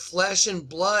 for flesh and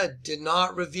blood did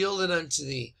not reveal it unto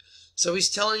thee. So he's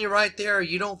telling you right there,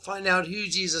 you don't find out who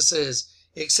Jesus is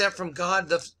except from God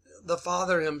the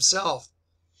Father himself.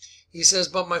 He says,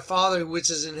 but my Father which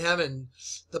is in heaven.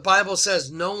 The Bible says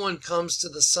no one comes to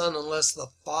the Son unless the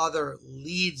Father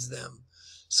leads them.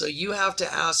 So you have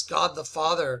to ask God the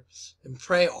Father and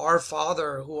pray, our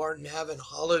Father who art in heaven,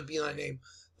 hallowed be thy name.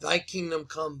 Thy kingdom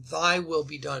come, thy will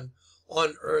be done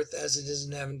on earth as it is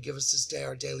in heaven. Give us this day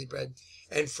our daily bread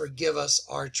and forgive us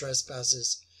our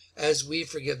trespasses as we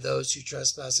forgive those who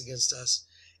trespass against us.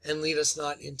 And lead us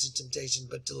not into temptation,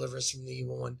 but deliver us from the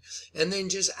evil one. And then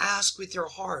just ask with your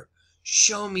heart,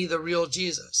 show me the real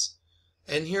Jesus.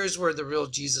 And here's where the real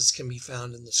Jesus can be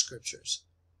found in the scriptures.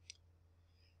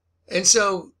 And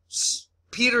so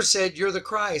Peter said, you're the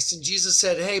Christ. And Jesus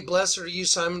said, hey, blessed are you,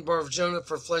 Simon Bar-Jonah,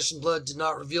 for flesh and blood did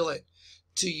not reveal it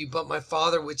to you, but my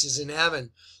Father which is in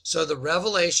heaven. So the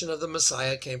revelation of the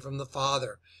Messiah came from the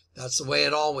Father. That's the way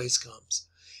it always comes.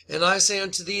 And I say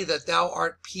unto thee that thou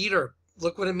art Peter.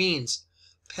 Look what it means.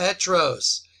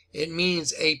 Petros. It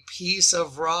means a piece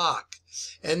of rock.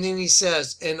 And then he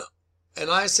says, and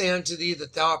I say unto thee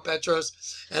that thou art Petros,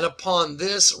 and upon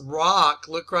this rock,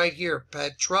 look right here,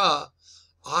 Petra,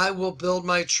 I will build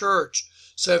my church.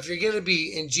 So if you're going to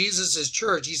be in Jesus'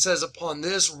 church, he says, upon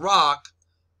this rock,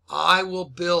 I will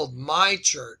build my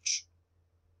church.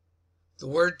 The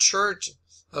word church,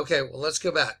 okay, well, let's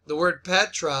go back. The word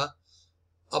Petra,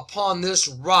 upon this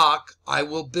rock, I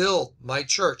will build my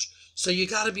church. So you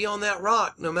got to be on that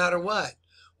rock no matter what.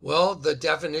 Well, the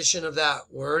definition of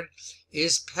that word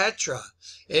is Petra.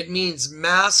 It means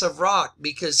mass of rock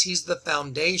because he's the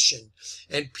foundation.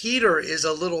 And Peter is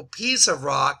a little piece of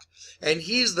rock and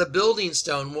he's the building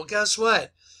stone. Well, guess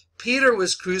what? Peter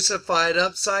was crucified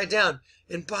upside down.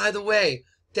 And by the way,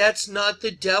 that's not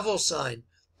the devil sign.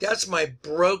 That's my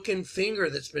broken finger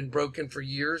that's been broken for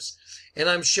years. And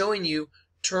I'm showing you,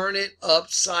 turn it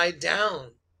upside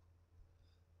down.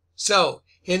 So,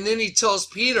 and then he tells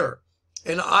Peter,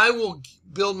 and I will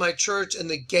build my church, and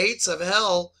the gates of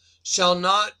hell shall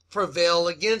not prevail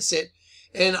against it,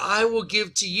 and I will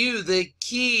give to you the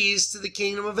keys to the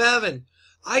kingdom of heaven.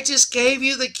 I just gave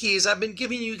you the keys. I've been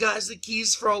giving you guys the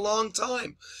keys for a long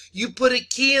time. You put a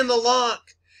key in the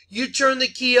lock. You turn the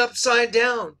key upside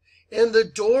down, and the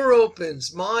door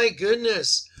opens. My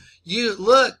goodness. You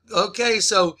look, okay,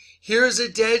 so here's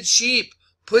a dead sheep.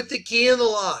 Put the key in the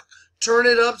lock. Turn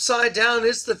it upside down.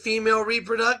 It's the female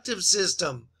reproductive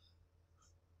system.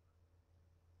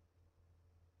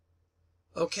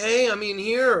 Okay, I mean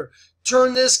here,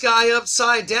 turn this guy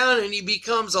upside down and he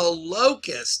becomes a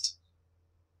locust.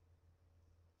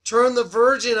 Turn the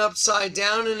virgin upside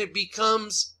down and it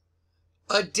becomes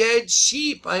a dead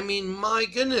sheep. I mean, my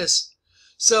goodness.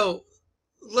 So,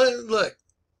 look,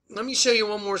 let me show you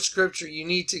one more scripture. You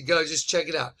need to go, just check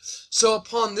it out. So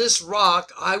upon this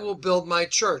rock, I will build my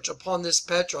church. Upon this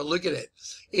Petra, look at it.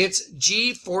 It's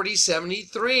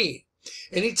G4073.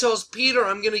 And he tells Peter,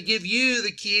 I'm going to give you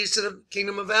the keys to the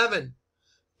kingdom of heaven.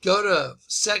 Go to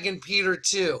 2 Peter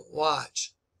 2.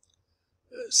 Watch.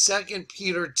 2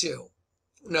 Peter 2.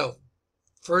 No,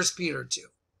 1 Peter 2.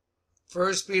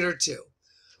 1 Peter 2.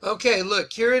 Okay,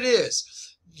 look, here it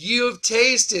is. You have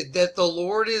tasted that the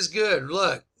Lord is good.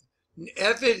 Look,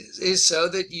 if it is so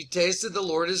that you tasted the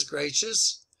Lord is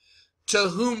gracious, to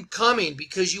whom coming,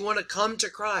 because you want to come to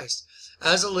Christ,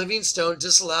 as a living stone,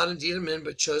 disallowed indeed of men,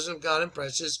 but chosen of God and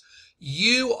precious,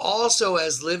 you also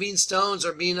as living stones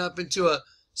are being up into a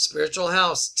spiritual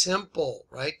house, temple,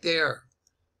 right there.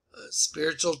 A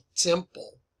spiritual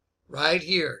temple, right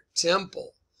here,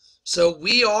 temple. So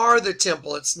we are the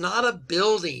temple. It's not a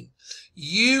building.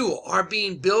 You are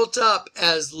being built up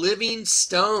as living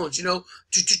stones, you know,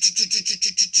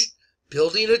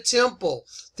 building a temple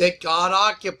that God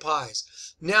occupies.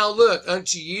 Now look,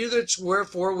 unto you that's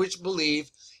wherefore which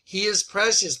believe, he is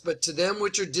precious, but to them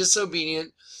which are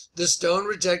disobedient, the stone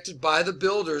rejected by the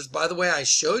builders. By the way, I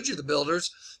showed you the builders.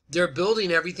 They're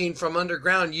building everything from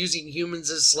underground using humans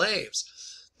as slaves.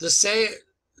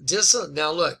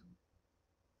 Now look,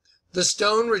 the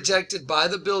stone rejected by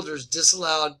the builders,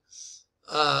 disallowed,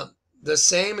 the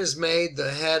same is made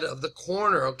the head of the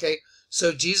corner, okay?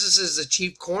 So Jesus is the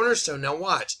chief cornerstone. Now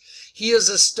watch. He is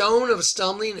a stone of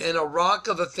stumbling and a rock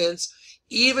of offense,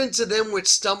 even to them which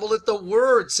stumble at the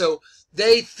word. So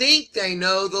they think they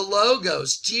know the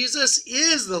Logos. Jesus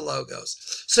is the Logos.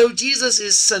 So Jesus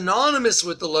is synonymous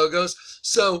with the Logos.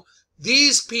 So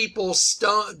these people,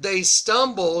 they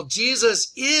stumble.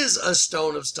 Jesus is a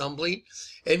stone of stumbling.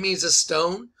 It means a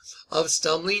stone of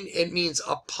stumbling. It means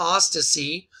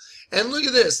apostasy. And look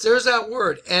at this. There's that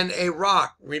word. And a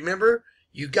rock. Remember,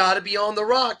 you got to be on the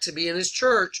rock to be in his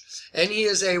church. And he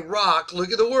is a rock.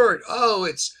 Look at the word. Oh,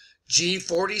 it's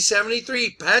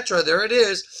G4073. Petra. There it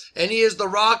is. And he is the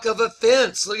rock of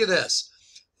offense. Look at this.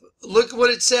 Look at what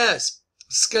it says.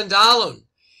 Scandalon.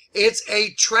 It's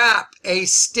a trap, a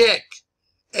stick,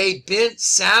 a bent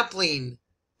sapling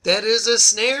that is a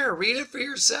snare. Read it for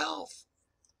yourself.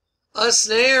 A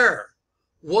snare.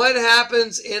 What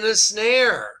happens in a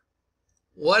snare?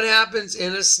 What happens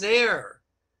in a snare?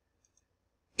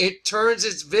 It turns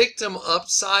its victim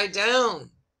upside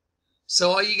down.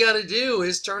 So all you got to do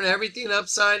is turn everything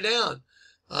upside down.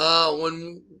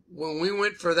 When we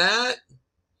went for that,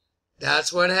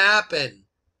 that's what happened.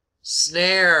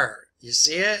 Snare. You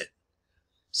see it?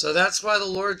 So that's why the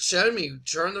Lord showed me,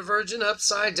 turn the virgin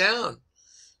upside down.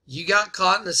 You got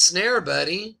caught in a snare,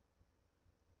 buddy.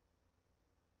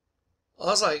 I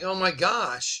was like, oh my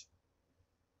gosh.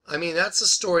 I mean, that's the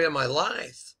story of my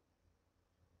life.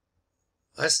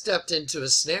 I stepped into a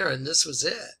snare and this was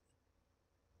it.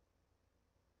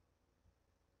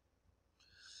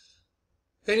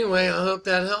 Anyway, I hope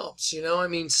that helps. You know, I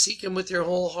mean, seek him with your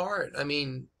whole heart. I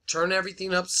mean, turn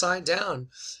everything upside down.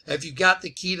 If you've got the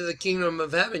key to the kingdom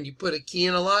of heaven, you put a key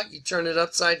in a lock, you turn it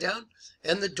upside down,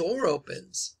 and the door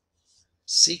opens.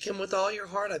 Seek him with all your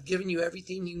heart. I've given you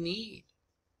everything you need.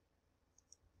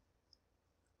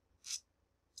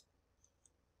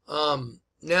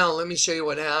 Now let me show you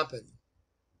what happened.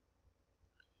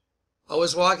 I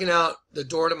was walking out the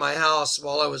door to my house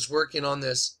while I was working on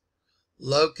this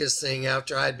locust thing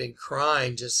after I'd been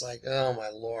crying, just like, oh my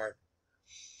Lord.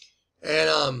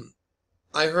 And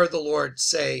I heard the Lord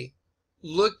say,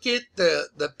 look at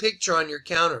the picture on your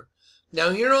counter. Now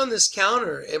here on this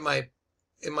counter in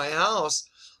my house,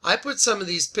 I put some of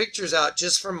these pictures out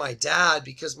just for my dad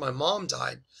because my mom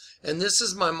died. And this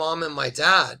is my mom and my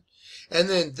dad. And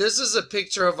then this is a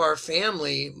picture of our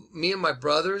family, me and my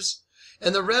brothers.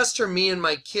 And the rest are me and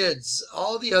my kids.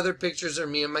 All the other pictures are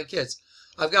me and my kids.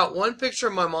 I've got one picture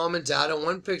of my mom and dad and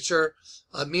one picture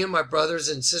of me and my brothers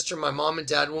and sister, my mom and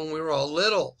dad, when we were all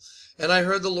little. And I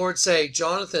heard the Lord say,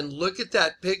 Jonathan, look at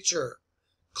that picture.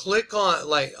 Click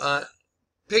on,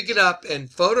 pick it up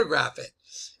and photograph it.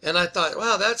 And I thought,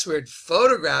 wow, that's weird.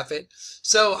 Photograph it.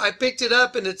 So I picked it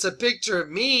up and it's a picture of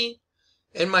me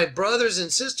and my brothers and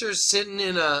sisters sitting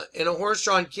in a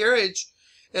horse-drawn carriage.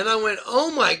 And I went, oh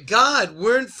my God,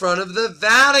 we're in front of the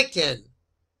Vatican.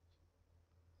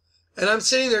 And I'm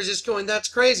sitting there just going, that's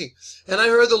crazy. And I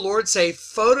heard the Lord say,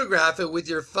 photograph it with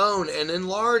your phone and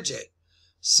enlarge it.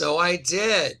 So I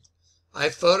did. I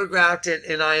photographed it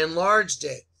and I enlarged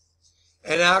it.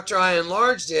 And after I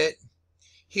enlarged it,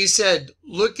 he said,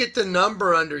 look at the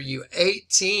number under you,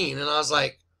 18. And I was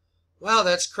like, wow,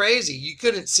 that's crazy. You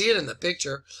couldn't see it in the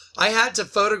picture. I had to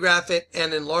photograph it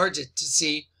and enlarge it to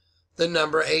see the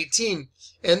number 18.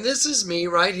 And this is me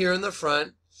right here in the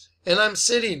front, and I'm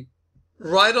sitting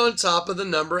right on top of the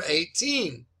number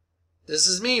 18. This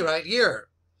is me right here.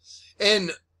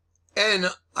 And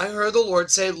I heard the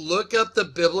Lord say, look up the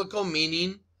biblical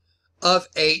meaning of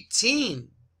 18.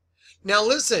 Now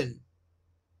listen,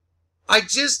 I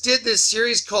just did this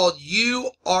series called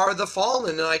You Are the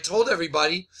Fallen, and I told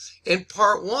everybody in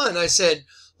part 1, I said,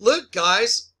 look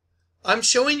guys, I'm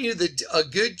showing you a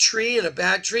good tree and a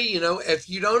bad tree. You know, if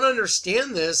you don't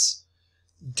understand this,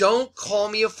 don't call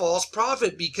me a false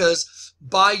prophet, because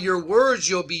by your words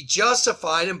you'll be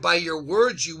justified, and by your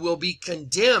words you will be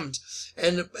condemned.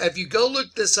 And if you go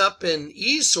look this up in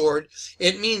eSword,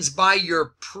 it means by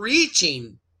your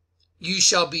preaching you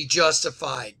shall be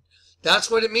justified.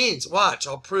 That's what it means. Watch,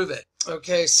 I'll prove it.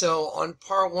 Okay, so on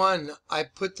part 1, I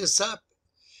put this up.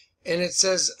 And it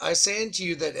says, I say unto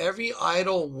you that every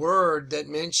idle word that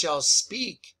men shall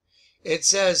speak, it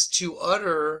says to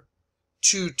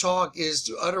talk is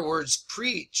to utter words,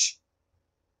 preach,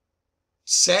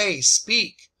 say,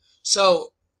 speak.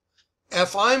 So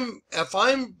if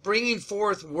I'm bringing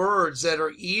forth words that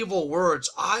are evil words,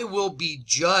 I will be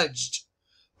judged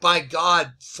by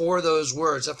God for those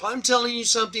words. If I'm telling you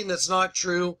something that's not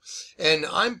true, and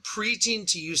I'm preaching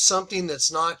to you something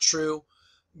that's not true,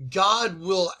 God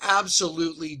will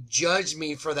absolutely judge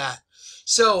me for that.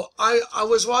 So I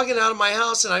was walking out of my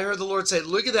house and I heard the Lord say,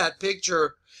 look at that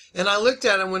picture. And I looked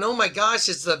at it and went, oh my gosh,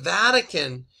 it's the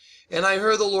Vatican. And I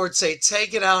heard the Lord say,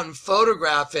 take it out and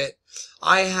photograph it.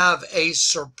 I have a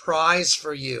surprise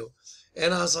for you.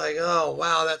 And I was like, oh,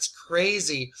 wow, that's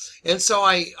crazy. And so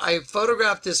I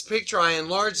photographed this picture, I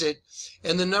enlarged it,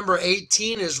 and the number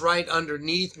 18 is right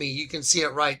underneath me. You can see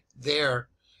it right there.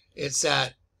 It's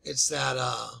that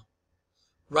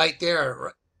right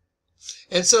there.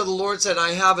 And so the Lord said,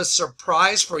 I have a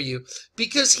surprise for you,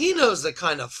 because he knows the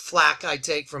kind of flack I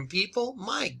take from people.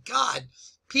 My God,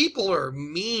 people are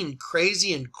mean,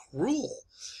 crazy, and cruel.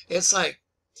 It's like,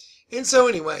 and so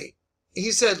anyway,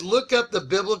 he said, look up the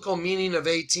biblical meaning of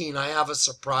 18. I have a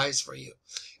surprise for you.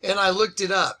 And I looked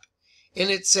it up, and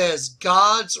it says,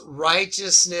 God's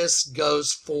righteousness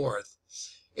goes forth.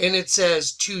 And it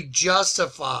says, to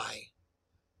justify,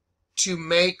 to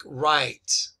make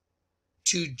right,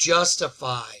 to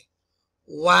justify.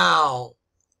 Wow.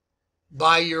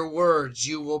 By your words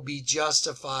you will be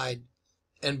justified,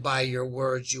 and by your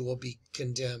words you will be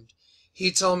condemned.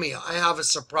 He told me, I have a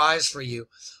surprise for you.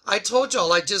 I told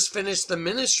y'all I just finished the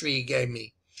ministry he gave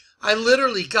me. I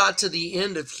literally got to the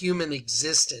end of human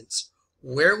existence.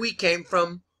 Where we came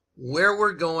from, where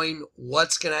we're going,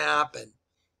 what's going to happen.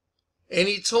 And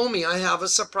he told me, I have a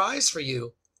surprise for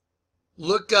you.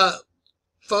 Look up,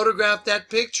 photograph that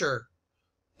picture.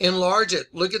 Enlarge it.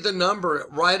 Look at the number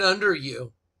right under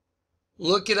you.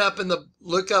 Look it up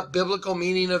look up biblical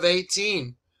meaning of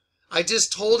 18. I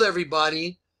just told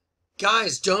everybody,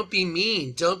 guys, don't be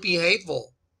mean. Don't be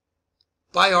hateful.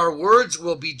 By our words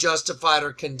we'll be justified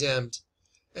or condemned.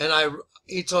 And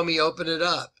he told me, open it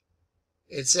up.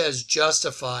 It says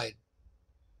justified.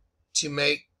 To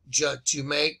make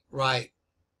right.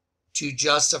 To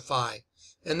justify.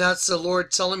 And that's the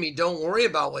Lord telling me, don't worry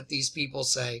about what these people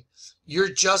say.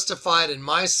 You're justified in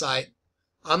my sight.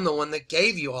 I'm the one that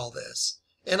gave you all this.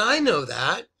 And I know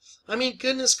that. I mean,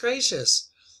 goodness gracious.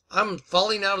 I'm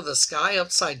falling out of the sky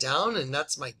upside down, and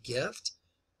that's my gift?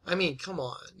 I mean, come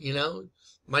on, you know?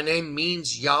 My name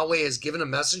means Yahweh has given a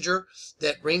messenger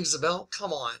that rings the bell?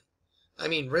 Come on. I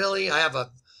mean, really? I have a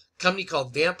company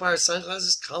called Vampire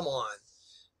Sunglasses? Come on.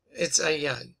 It's,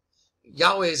 yeah.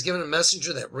 Yahweh has given a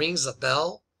messenger that rings the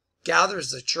bell? Gathers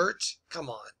the church? Come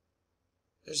on.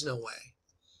 There's no way.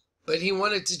 But he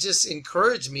wanted to just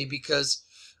encourage me, because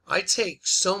I take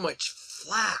so much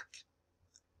flack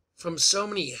from so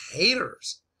many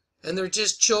haters, and they're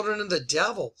just children of the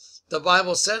devil. The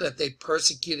Bible said, if they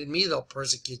persecuted me, they'll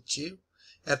persecute you.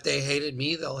 If they hated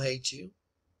me, they'll hate you.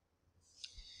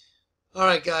 All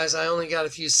right, guys, I only got a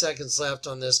few seconds left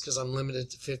on this because I'm limited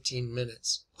to 15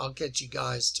 minutes. I'll catch you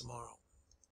guys tomorrow.